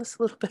 Could you tell us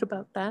a little bit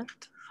about that?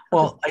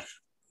 Well,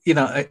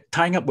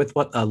 tying up with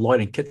what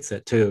Lloyd and Kit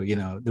said too,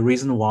 the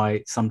reason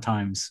why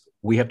sometimes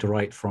we have to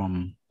write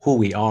from who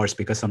we are is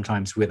because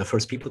sometimes we're the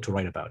first people to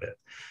write about it.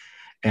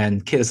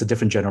 And Kit is a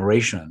different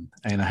generation.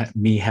 And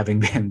me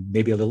having been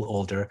maybe a little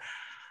older,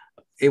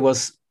 it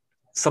was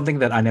something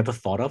that I never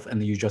thought of,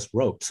 and you just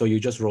wrote. So you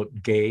just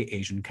wrote gay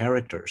Asian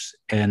characters.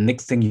 And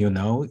next thing you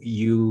know,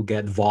 you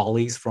get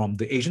volleys from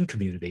the Asian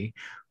community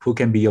who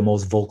can be your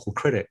most vocal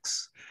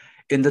critics.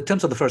 In the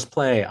terms of the first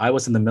play, I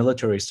was in the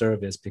military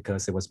service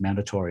because it was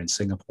mandatory in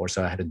Singapore,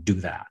 so I had to do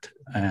that.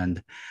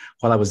 And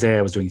while I was there,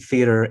 I was doing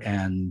theater,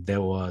 and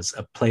there was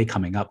a play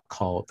coming up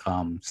called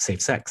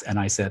Safe Sex. And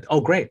I said,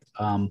 oh, great,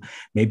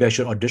 maybe I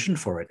should audition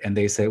for it. And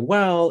they say,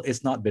 well,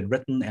 it's not been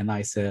written. And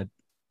I said,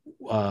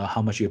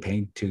 how much are you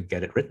paying to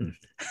get it written?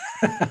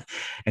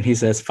 And he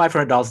says,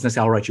 $500, and I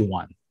say, I'll write you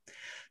one.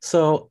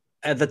 So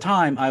at the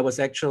time, I was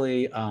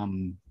actually,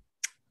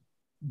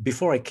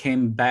 before I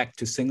came back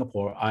to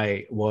Singapore,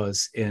 I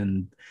was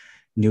in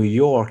New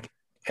York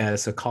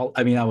as a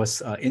I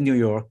was in New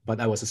York, but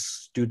I was a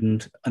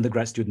student,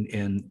 undergrad student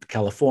in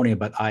California,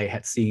 but I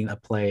had seen a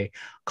play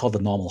called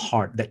The Normal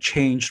Heart that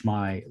changed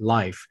my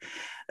life.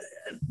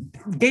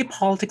 Gay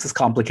politics is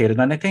complicated,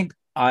 and I think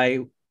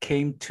I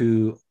came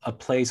to a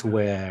place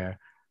where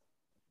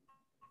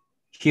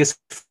here's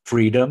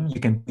freedom, you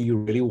can be who you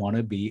really want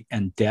to be,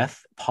 and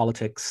death,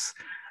 politics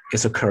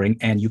is occurring,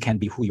 and you can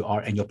be who you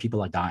are, and your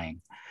people are dying.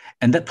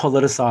 And that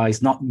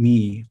politicized not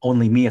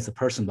only me as a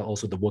person, but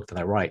also the work that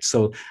I write.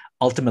 So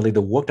ultimately,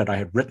 the work that I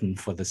had written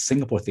for the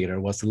Singapore theater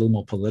was a little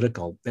more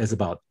political. It's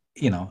about,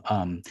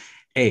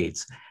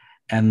 AIDS.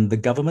 And the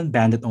government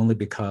banned it only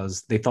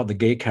because they thought the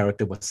gay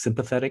character was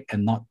sympathetic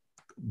and not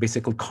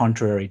basically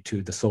contrary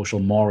to the social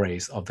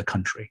mores of the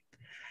country.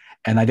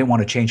 And I didn't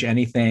want to change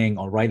anything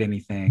or write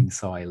anything,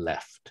 so I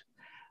left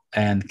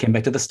and came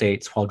back to the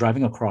States. While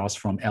driving across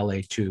from LA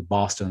to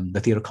Boston,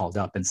 the theater called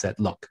up and said,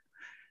 look,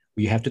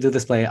 you have to do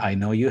this play. I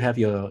know you have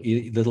your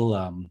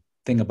little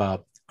thing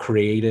about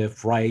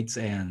creative rights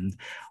and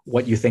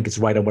what you think is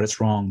right and what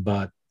is wrong,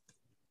 but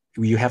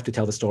you have to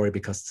tell the story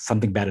because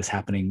something bad is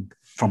happening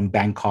from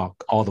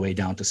Bangkok all the way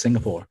down to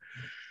Singapore.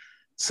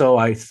 So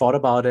I thought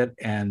about it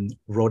and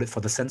wrote it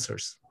for the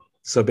censors.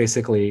 So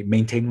basically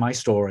maintain my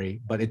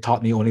story, but it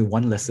taught me only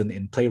one lesson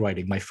in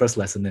playwriting. My first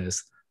lesson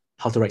is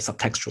how to write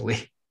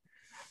subtextually.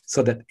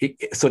 So that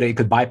it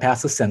could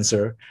bypass the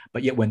censor,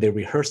 but yet when they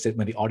rehearsed it,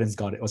 when the audience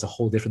got it, it was a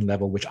whole different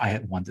level, which I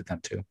had wanted them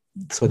to.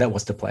 So that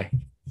was the play.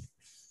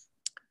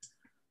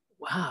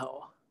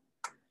 Wow,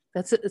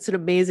 it's an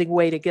amazing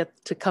way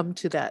to come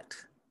to that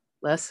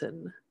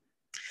lesson.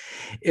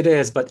 It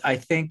is, but I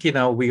think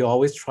we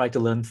always try to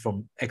learn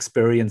from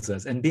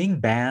experiences. And being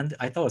banned,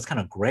 I thought it was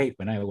kind of great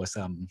when I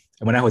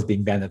was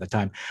being banned at the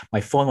time. My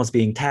phone was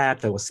being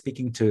tapped. I was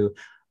speaking to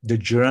the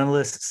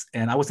journalists,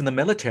 and I was in the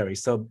military.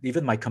 So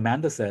even my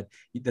commander said,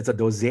 there's a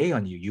dossier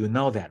on you. You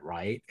know that,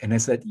 right? And I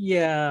said,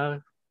 yeah,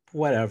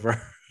 whatever.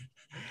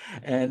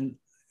 And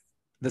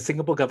the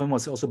Singapore government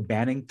was also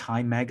banning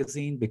Time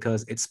magazine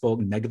because it spoke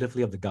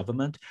negatively of the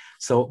government.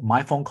 So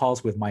my phone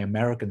calls with my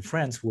American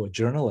friends who are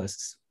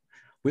journalists,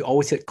 we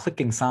always hear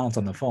clicking sounds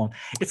on the phone.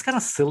 It's kind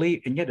of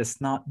silly, and yet it's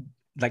not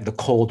like the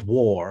Cold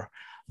War,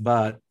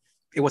 but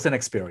it was an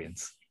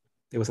experience.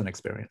 It was an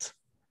experience.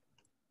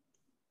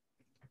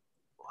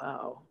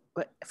 Wow.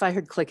 But if I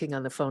heard clicking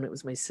on the phone, it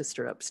was my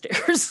sister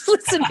upstairs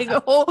listening, a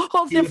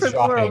whole different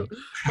world.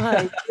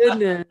 My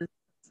goodness.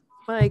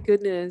 My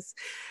goodness.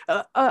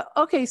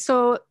 Okay,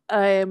 so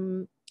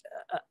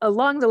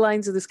along the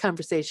lines of this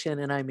conversation,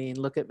 and I mean,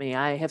 look at me,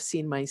 I have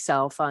seen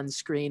myself on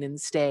screen and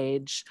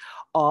stage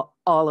all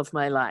of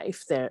my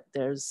life.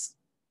 There's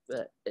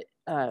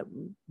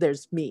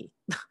me,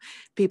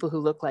 people who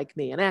look like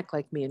me and act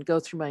like me and go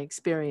through my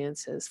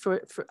experiences.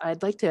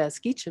 I'd like to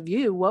ask each of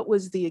you, what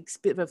was the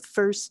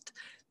first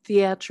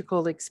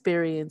theatrical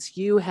experience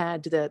you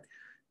had that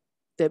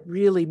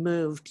really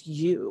moved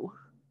you?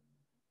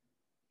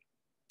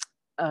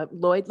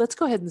 Lloyd, let's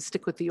go ahead and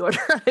stick with the order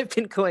I've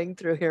been going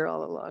through here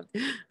all along.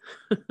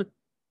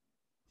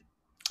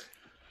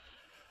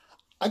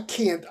 I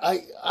can't.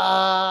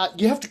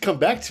 You have to come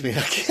back to me.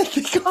 I can't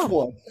think of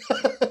one,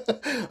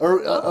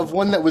 or of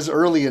one that was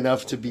early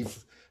enough to be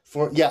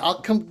for. Yeah,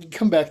 I'll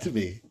come back to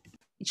me.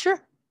 Sure.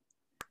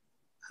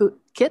 Who,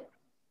 Kit?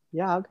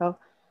 Yeah, I'll go.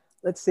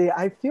 Let's see.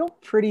 I feel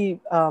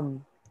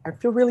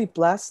really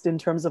blessed in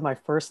terms of my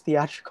first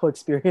theatrical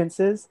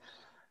experiences.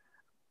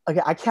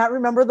 Okay, I can't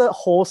remember the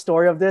whole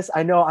story of this.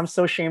 I know I'm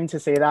so ashamed to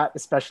say that,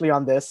 especially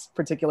on this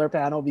particular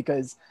panel,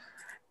 because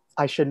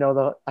I know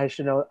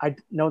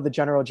the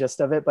general gist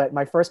of it. But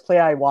my first play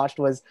I watched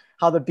was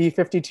How the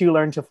B-52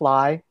 Learned to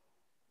Fly,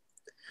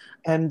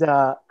 and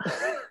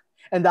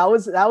and that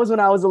was when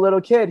I was a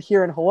little kid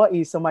here in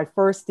Hawaii. So my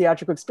first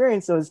theatrical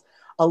experience was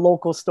a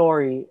local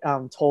story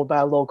told by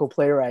a local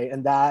playwright,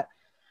 and that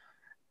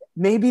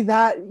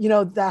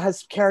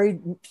has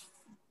carried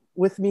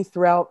with me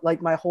throughout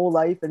like my whole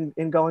life,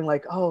 and going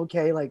like, oh,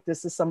 okay, like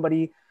this is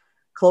somebody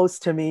close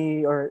to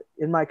me or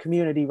in my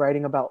community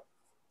writing about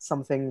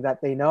something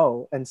that they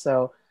know. And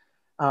so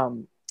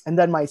and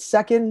then my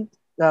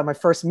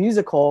first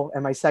musical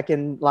and my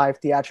second live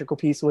theatrical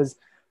piece was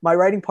my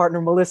writing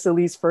partner Melissa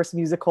Lee's first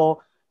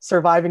musical,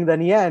 Surviving the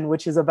Nien,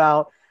 which is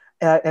about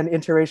an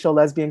interracial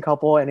lesbian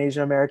couple, an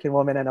Asian American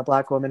woman and a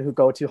Black woman, who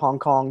go to Hong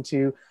Kong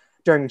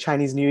during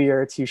Chinese New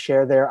Year to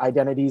share their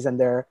identities and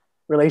their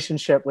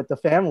relationship with the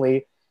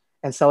family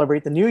and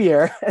celebrate the New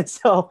Year. And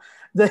so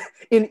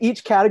in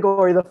each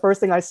category, the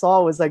first thing I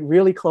saw was like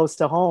really close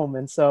to home.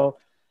 And so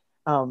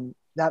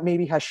that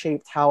maybe has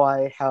shaped how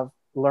I have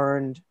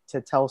learned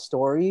to tell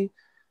story.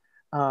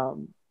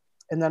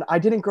 And then I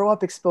didn't grow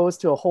up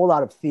exposed to a whole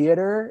lot of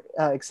theater,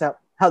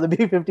 except How the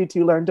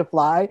B-52 Learned to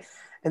Fly.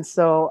 And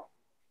so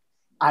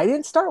I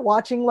didn't start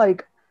watching,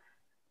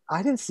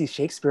 I didn't see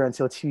Shakespeare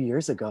until 2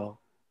 years ago,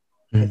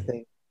 I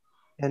think.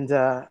 And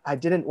I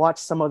didn't watch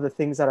some of the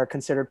things that are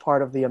considered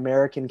part of the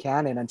American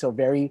canon until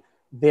very,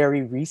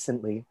 very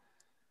recently.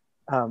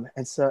 And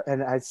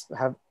I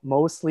have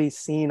mostly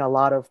seen a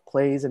lot of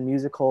plays and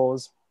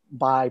musicals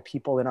by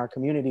people in our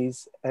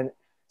communities. And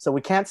so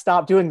we can't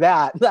stop doing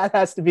that. That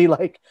has to be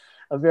like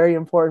a very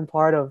important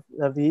part of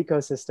the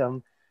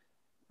ecosystem.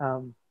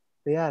 But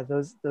yeah,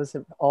 those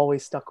have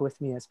always stuck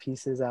with me as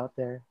pieces out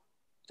there.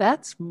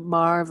 That's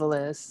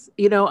marvelous.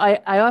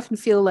 I often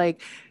feel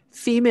like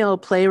female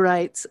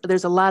playwrights,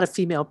 there's a lot of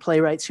female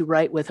playwrights who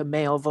write with a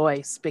male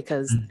voice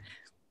because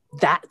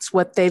that's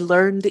what they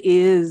learned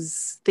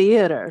is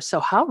theater.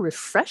 So how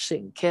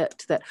refreshing,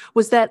 Kit.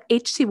 Was that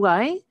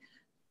HCY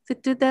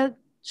that did that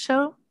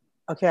show?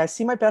 Okay, I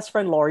see my best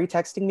friend Lori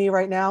texting me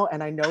right now,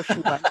 and I know she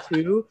went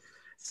too.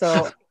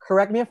 So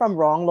correct me if I'm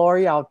wrong,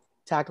 Lori. I'll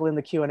tackle in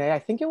the Q&A. I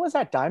think it was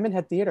at Diamond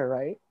Head Theater,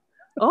 right?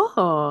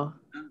 Oh,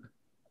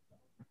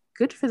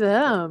 good for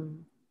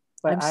them.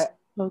 But I'm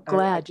so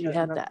glad you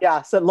had that.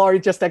 Yeah, so Lori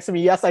just texted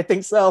me. Yes, I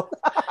think so.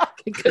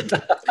 Good.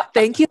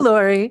 Thank you,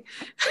 Lori.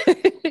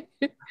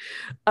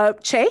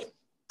 Che?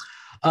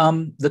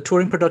 The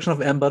touring production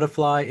of M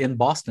Butterfly in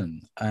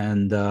Boston.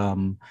 And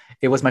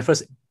it was my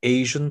first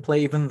Asian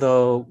play, even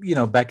though,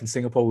 back in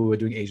Singapore, we were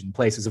doing Asian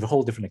plays. It's a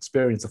whole different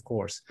experience, of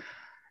course.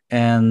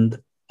 And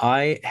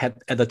I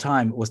had, at the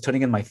time, was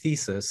turning in my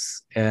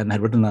thesis and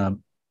had written a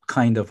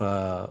kind of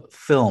a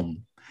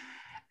film.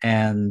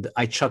 And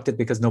I chucked it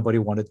because nobody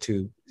wanted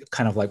to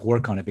kind of like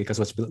work on it because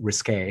it was a bit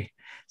risque.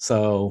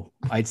 So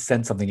I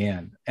sent something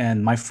in,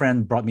 and my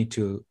friend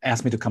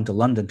asked me to come to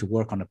London to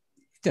work on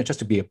just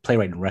to be a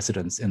playwright in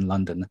residence in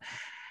London.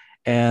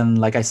 And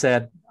like I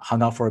said,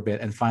 hung out for a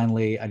bit, and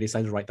finally I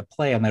decided to write the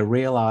play, and I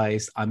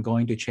realized I'm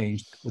going to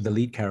change the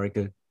lead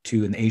character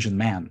to an Asian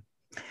man.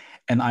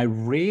 And I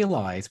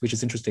realized, which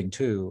is interesting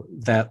too,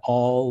 that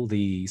all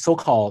the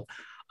so-called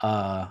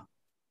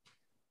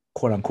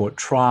quote unquote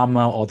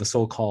trauma or the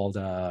so-called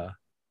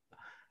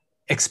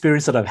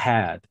experience that I've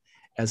had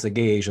as a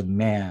gay Asian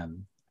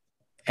man,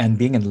 and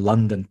being in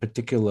London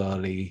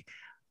particularly,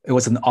 it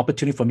was an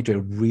opportunity for me to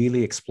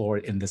really explore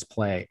it in this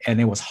play, and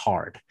it was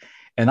hard.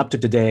 And up to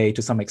today,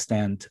 to some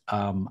extent,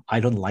 I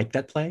don't like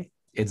that play.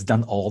 It's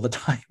done all the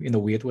time in a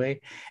weird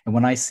way. And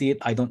when I see it,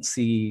 I don't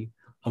see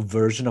a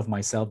version of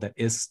myself that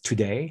is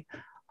today.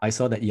 I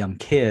saw that young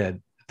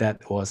kid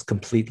that was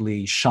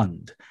completely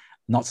shunned,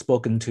 not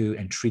spoken to,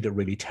 and treated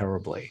really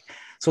terribly.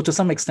 So to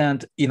some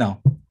extent,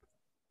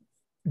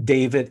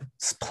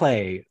 David's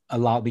play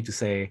allowed me to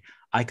say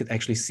I could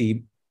actually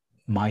see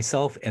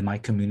myself and my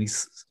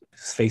community's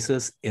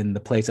faces in the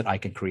plays that I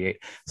can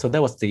create. So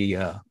that was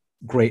the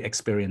great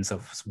experience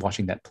of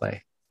watching that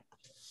play.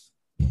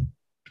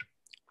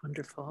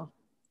 Wonderful.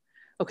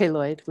 Okay,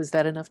 Lloyd, was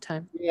that enough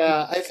time?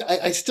 Yeah,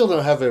 I still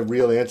don't have a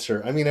real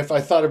answer. I mean, if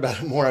I thought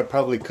about it more, I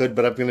probably could,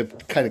 but I'm going to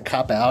kind of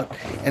cop out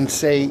and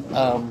say,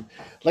 I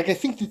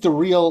think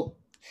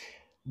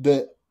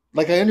that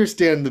I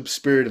understand the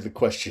spirit of the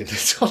question.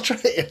 So I'll try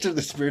to answer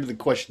the spirit of the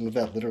question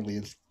without literally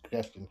answering the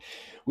question,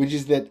 which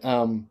is that,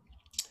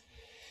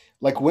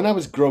 like when I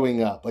was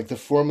growing up, like the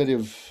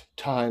formative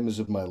times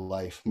of my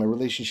life, my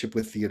relationship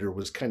with theater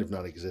was kind of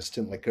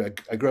non-existent. Like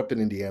I grew up in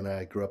Indiana.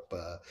 I grew up,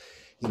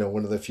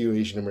 one of the few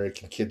Asian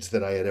American kids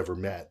that I had ever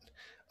met.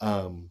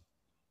 Um,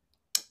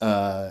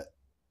 uh,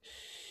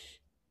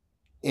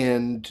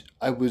 and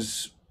I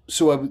was,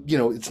 so I,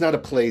 it's not a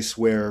place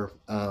where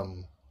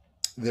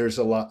there's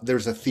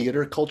a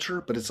theater culture,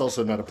 but it's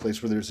also not a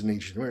place where there's an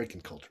Asian American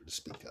culture to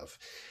speak of.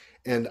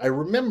 And I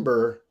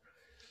remember,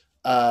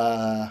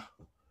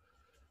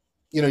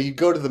 you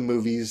go to the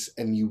movies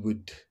and you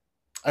would,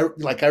 I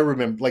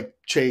remember, like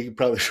Che, you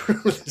probably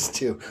remember this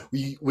too.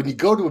 When you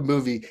go to a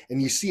movie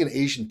and you see an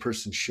Asian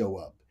person show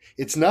up,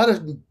 it's not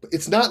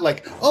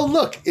like, oh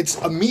look, it's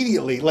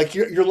immediately like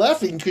you're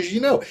laughing because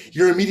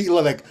you're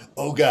immediately like,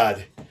 oh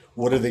God,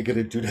 what are they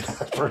gonna do to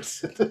that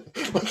person?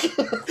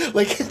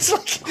 like it's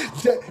like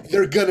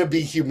they're gonna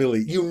be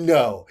humiliated.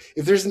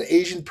 If there's an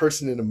Asian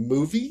person in a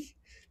movie,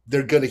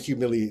 they're going to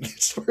humiliate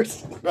this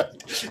person,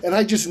 right? And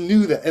I just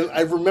knew that. And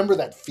I remember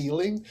that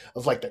feeling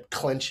of like that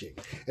clenching.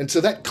 And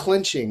so that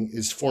clenching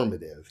is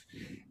formative.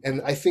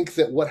 And I think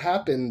that what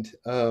happened,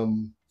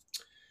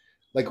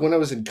 like when I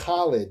was in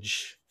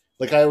college,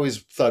 like I always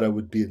thought I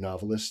would be a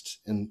novelist,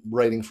 and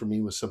writing for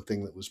me was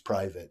something that was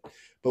private.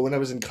 But when I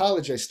was in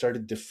college, I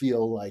started to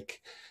feel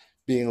like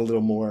being a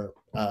little more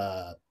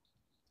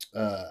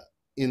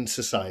in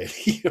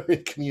society or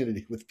in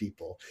community with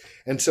people.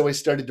 And so I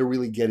started to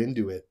really get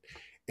into it.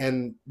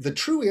 And the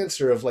true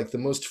answer of like the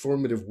most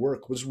formative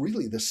work was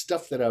really the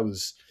stuff that I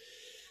was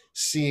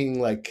seeing,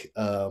 like,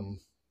 this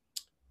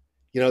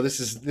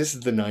is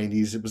the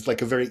 90s. It was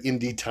like a very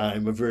indie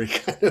time, a very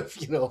kind of,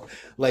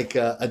 like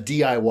a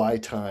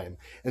DIY time.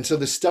 And so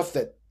the stuff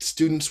that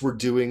students were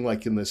doing,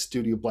 like in the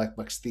studio Black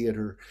Box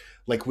Theater,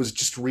 like was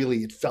just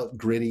really, it felt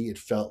gritty. It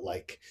felt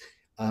like,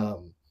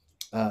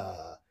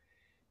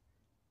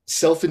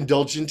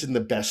 self-indulgent in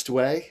the best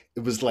way.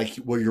 It was like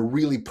where you're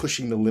really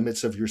pushing the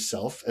limits of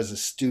yourself as a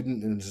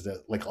student and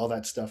like all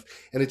that stuff.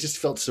 And it just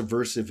felt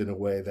subversive in a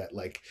way that,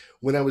 like,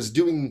 when I was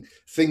doing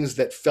things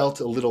that felt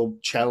a little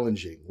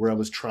challenging, where I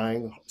was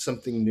trying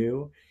something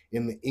new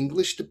in the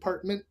English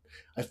department,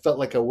 I felt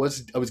like I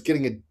was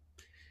getting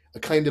a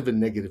kind of a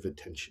negative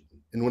attention.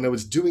 And when I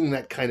was doing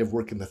that kind of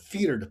work in the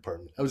theater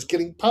department, I was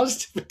getting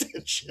positive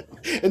attention.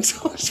 And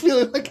so I was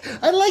feeling like,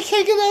 I like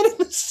hanging out in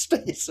this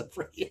space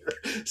over here.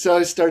 So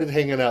I started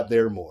hanging out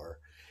there more.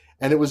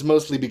 And it was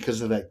mostly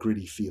because of that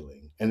gritty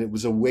feeling. And it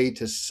was a way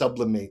to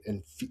sublimate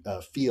and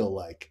feel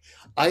like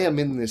I am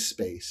in this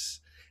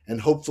space.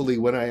 And hopefully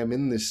when I am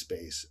in this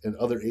space and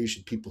other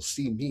Asian people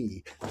see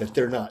me, that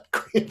they're not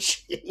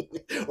cringing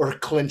or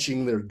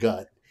clenching their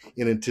gut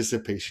in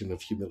anticipation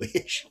of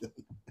humiliation.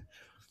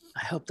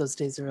 I hope those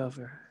days are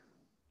over.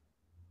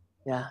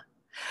 Yeah.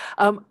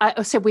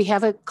 So we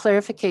have a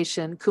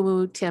clarification.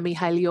 Kumu Tami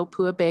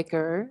Hailiopua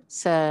Baker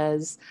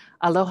says,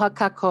 aloha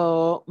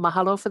kako,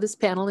 mahalo for this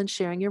panel and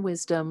sharing your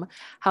wisdom.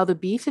 How the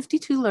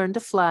B-52 Learned to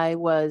Fly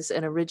was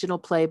an original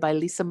play by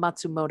Lisa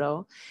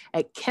Matsumoto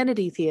at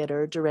Kennedy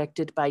Theater,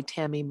 directed by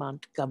Tammy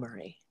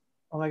Montgomery.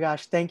 Oh my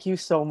gosh, thank you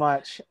so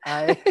much.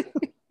 Thank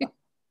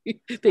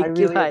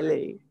you,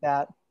 Hailey.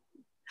 That.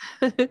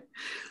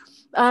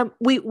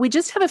 We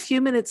just have a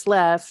few minutes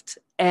left,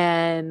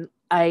 and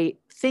I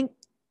think,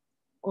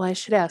 well, I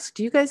should ask,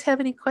 do you guys have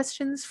any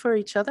questions for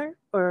each other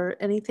or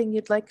anything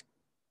you'd like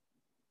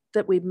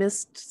that we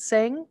missed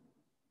saying?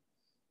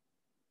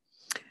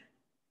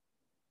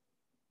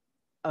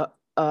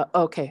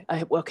 Okay,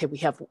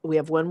 we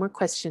have one more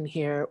question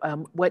here.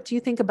 What do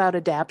you think about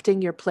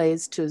adapting your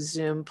plays to a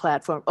Zoom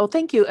platform? Oh,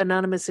 thank you,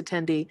 anonymous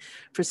attendee,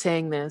 for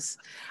saying this.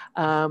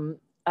 How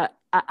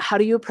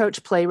do you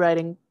approach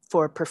playwriting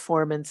for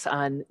performance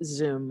on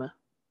Zoom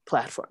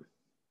platform?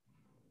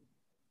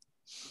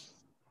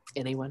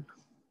 Anyone?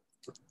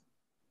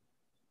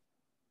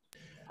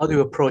 How do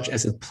you approach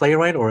as a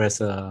playwright or as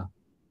a,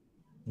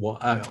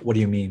 what do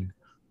you mean?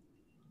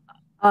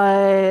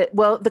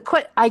 Well,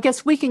 I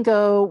guess we can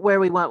go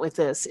where we want with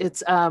this.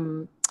 It's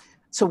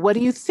so what do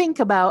you think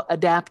about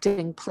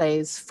adapting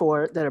plays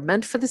that are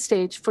meant for the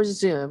stage for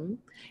Zoom,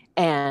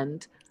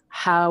 and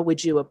how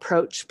would you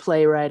approach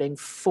playwriting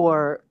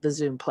for the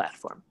Zoom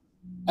platform?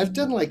 I've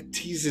done like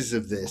teases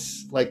of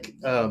this, like,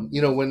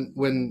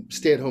 when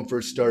Stay at Home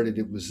first started,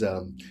 it was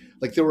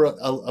like there were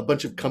a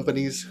bunch of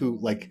companies who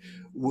like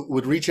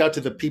would reach out to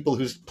the people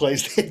whose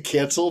plays they had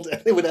canceled,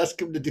 and they would ask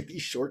them to do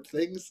these short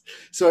things.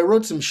 So I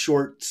wrote some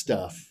short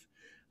stuff,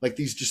 like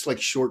these just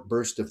like short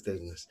burst of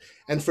things.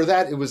 And for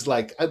that, it was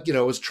like, I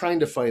was trying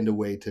to find a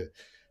way to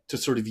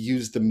sort of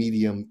use the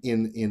medium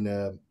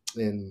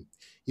in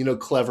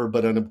clever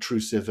but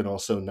unobtrusive, and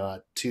also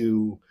not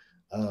too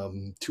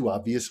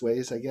obvious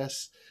ways, I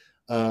guess.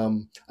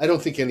 I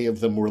don't think any of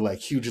them were like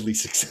hugely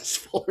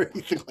successful or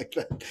anything like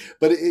that.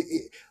 But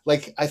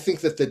like, I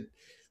think that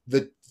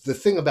the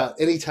thing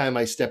about anytime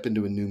I step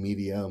into a new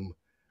medium,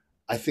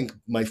 I think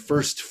my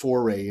first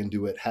foray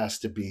into it has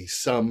to be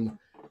some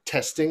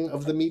testing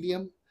of the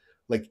medium,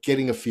 like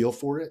getting a feel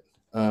for it,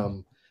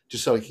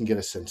 just so I can get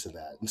a sense of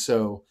that. And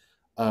so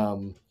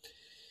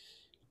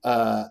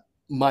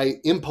my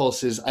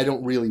impulse is I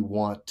don't really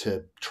want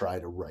to try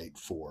to write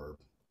for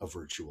a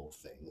virtual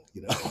thing.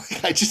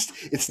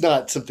 It's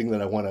not something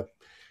that I want to,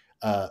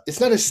 it's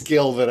not a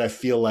skill that I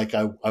feel like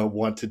I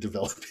want to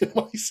develop in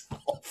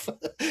myself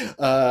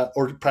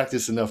or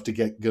practice enough to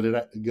get good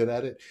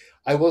at it.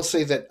 I will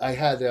say that I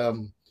had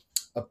a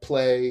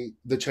play,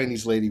 The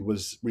Chinese Lady,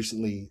 was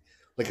recently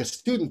like a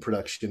student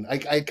production.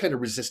 I kind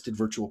of resisted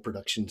virtual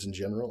productions in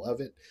general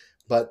of it,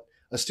 but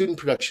a student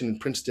production in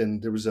Princeton,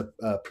 there was a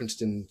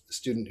Princeton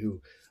student who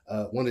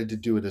wanted to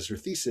do it as her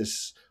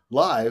thesis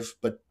live,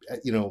 but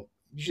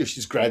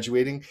she's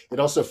graduating. It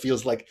also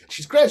feels like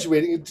she's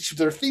graduating with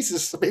her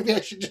thesis, so maybe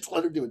I should just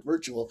let her do it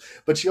virtual.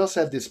 But she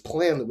also had this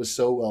plan that was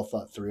so well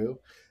thought through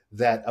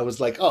that I was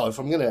like, oh, if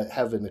I'm going to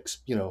have an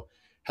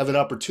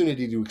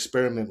opportunity to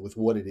experiment with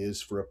what it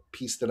is for a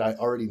piece that I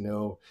already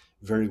know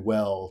very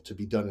well to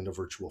be done in a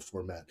virtual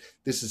format,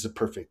 this is a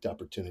perfect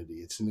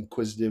opportunity. It's an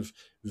inquisitive,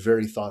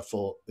 very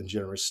thoughtful and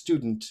generous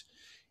student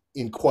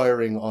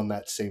inquiring on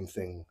that same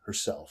thing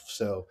herself.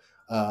 So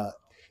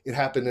it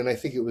happened, and I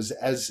think it was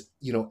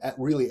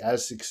really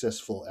as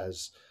successful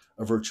as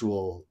a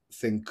virtual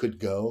thing could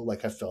go.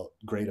 Like, I felt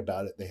great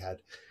about it. They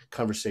had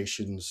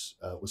conversations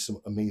with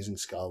some amazing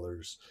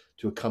scholars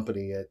to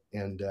accompany it,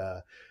 and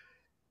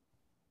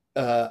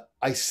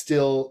I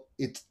still,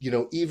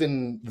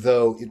 even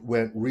though it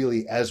went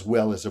really as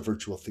well as a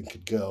virtual thing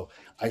could go,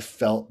 I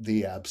felt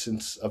the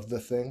absence of the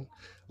thing.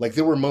 Like,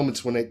 there were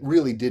moments when it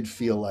really did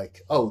feel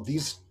like, oh,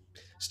 these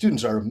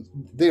students are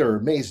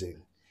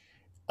amazing.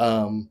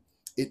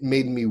 It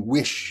made me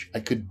wish I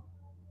could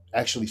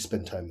actually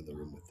spend time in the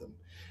room with them.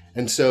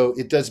 And so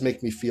it does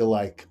make me feel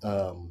like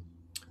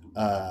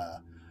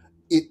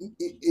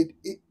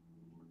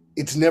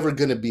it's never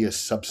going to be an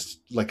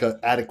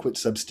adequate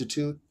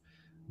substitute.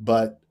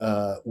 But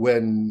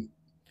when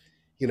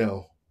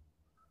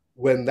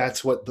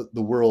that's what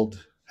the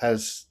world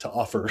has to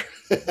offer,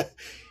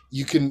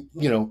 you can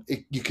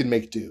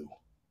make do,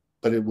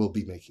 but it will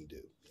be making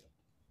do.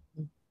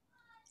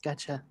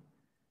 Gotcha.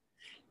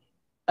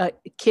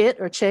 Kit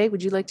or Che,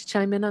 would you like to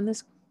chime in on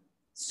this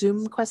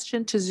Zoom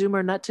question? To Zoom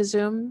or not to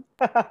Zoom?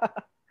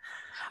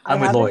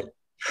 I'm with Lloyd.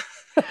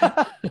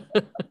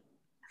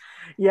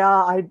 Yeah,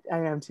 I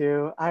am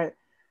too. I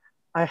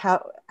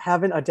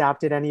haven't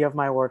adapted any of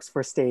my works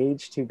for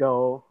stage to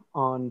go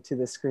onto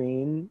the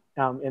screen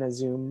in a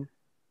Zoom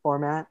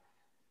format.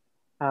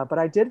 But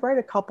I did write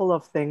a couple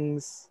of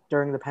things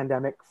during the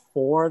pandemic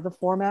for the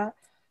format.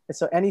 And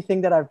so anything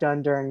that I've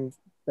done during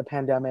the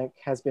pandemic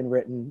has been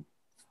written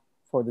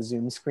for the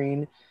Zoom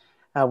screen,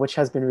 which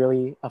has been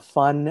really a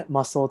fun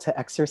muscle to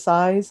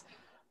exercise.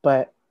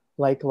 But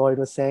like Lloyd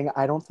was saying,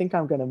 I don't think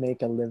I'm going to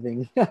make a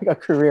living, a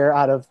career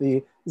out of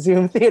the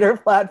Zoom theater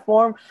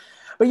platform.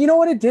 But you know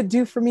what it did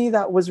do for me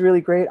that was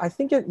really great? I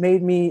think it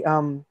made me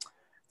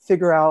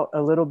figure out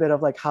a little bit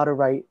of like how to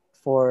write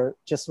for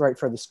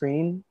the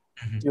screen,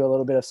 do a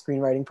little bit of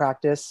screenwriting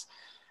practice.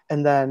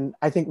 And then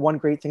I think one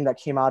great thing that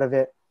came out of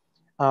it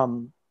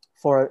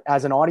for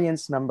as an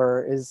audience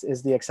member is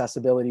the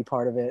accessibility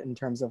part of it, in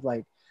terms of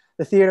like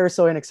the theater is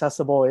so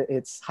inaccessible.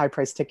 It's high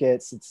price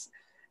tickets.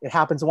 It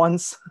happens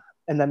once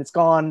and then it's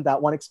gone.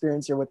 That one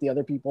experience you're with the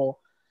other people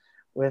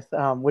with,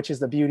 which is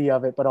the beauty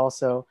of it, but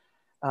also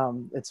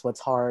it's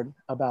what's hard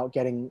about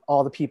getting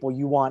all the people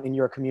you want in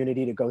your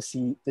community to go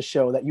see the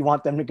show that you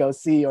want them to go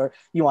see, or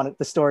the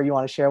story you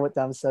want to share with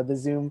them. So the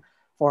Zoom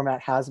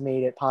format has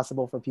made it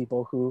possible for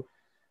people who,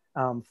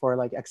 for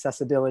like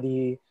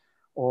accessibility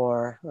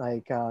or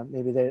like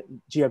maybe the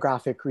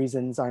geographic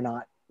reasons, are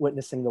not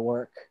witnessing the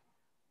work.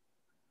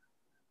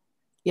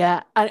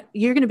 Yeah,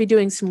 you're going to be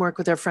doing some work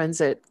with our friends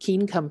at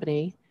Keen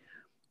Company.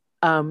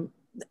 I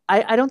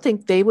don't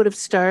think they would have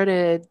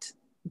started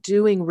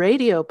doing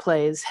radio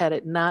plays had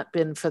it not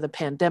been for the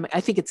pandemic. I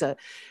think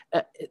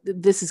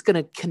this is going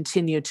to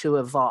continue to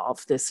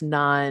evolve. This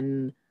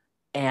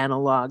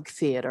non-analog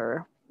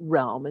theater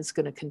realm is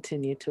going to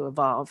continue to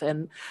evolve.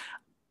 And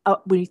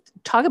when you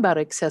talk about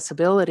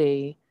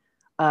accessibility,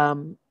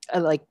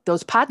 like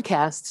those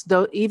podcasts,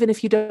 though, even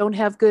if you don't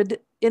have good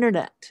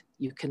internet,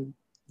 you can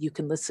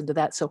listen to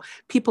that. So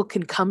people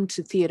can come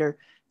to theater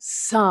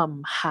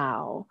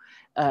somehow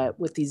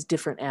with these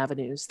different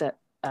avenues that,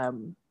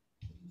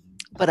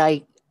 but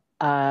I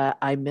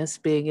miss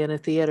being in a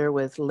theater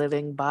with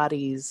living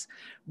bodies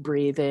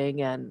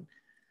breathing, and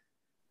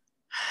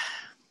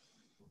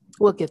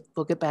we'll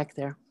get back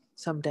there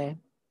someday.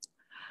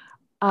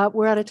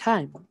 We're out of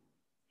time.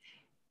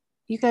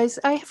 You guys,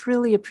 I have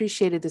really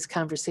appreciated this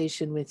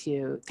conversation with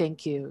you.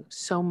 Thank you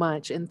so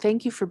much. And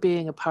thank you for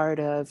being a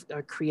part of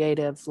our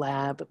creative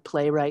lab,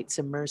 Playwrights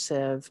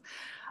Immersive.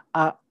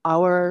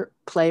 Our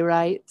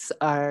playwrights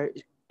are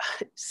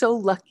so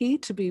lucky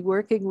to be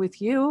working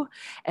with you,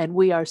 and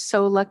we are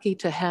so lucky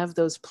to have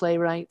those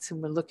playwrights,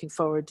 and we're looking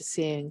forward to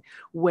seeing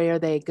where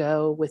they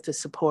go with the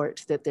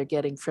support that they're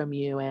getting from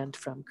you and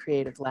from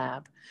Creative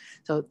Lab.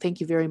 So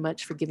thank you very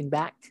much for giving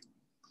back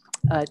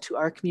to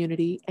our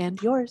community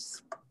and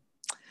yours.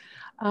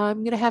 I'm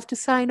going to have to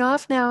sign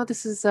off now.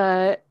 This is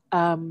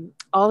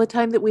all the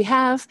time that we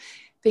have.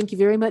 Thank you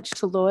very much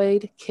to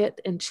Lloyd, Kit,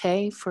 and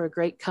Che for a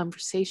great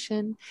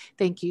conversation.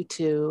 Thank you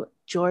to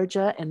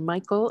Georgia and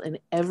Michael and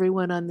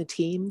everyone on the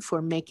team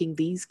for making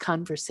these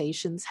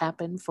conversations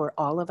happen for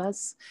all of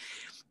us.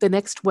 The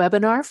next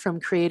webinar from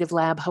Creative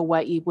Lab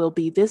Hawaii will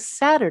be this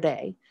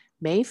Saturday,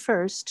 May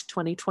 1st,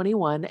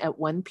 2021 at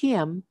 1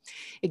 p.m.,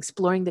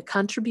 exploring the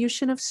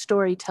contribution of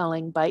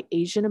storytelling by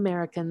Asian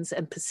Americans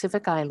and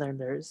Pacific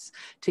Islanders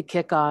to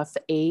kick off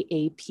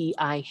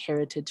AAPI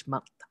Heritage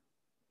Month.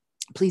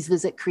 Please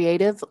visit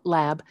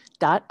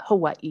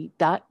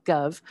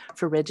creativelab.hawaii.gov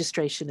for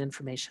registration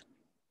information.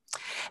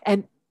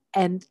 And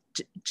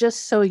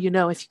just so you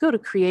know, if you go to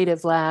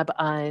Creative Lab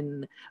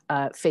on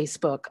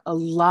Facebook, a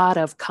lot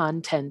of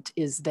content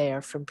is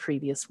there from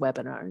previous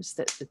webinars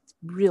that's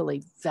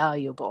really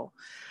valuable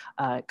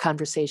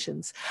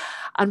conversations.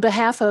 On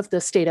behalf of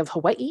the state of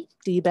Hawaii,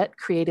 DBET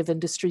Creative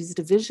Industries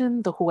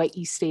Division, the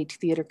Hawaii State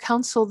Theater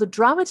Council, the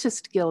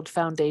Dramatists Guild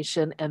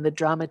Foundation, and the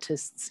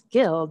Dramatists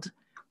Guild,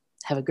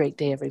 have a great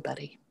day,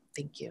 everybody.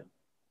 Thank you.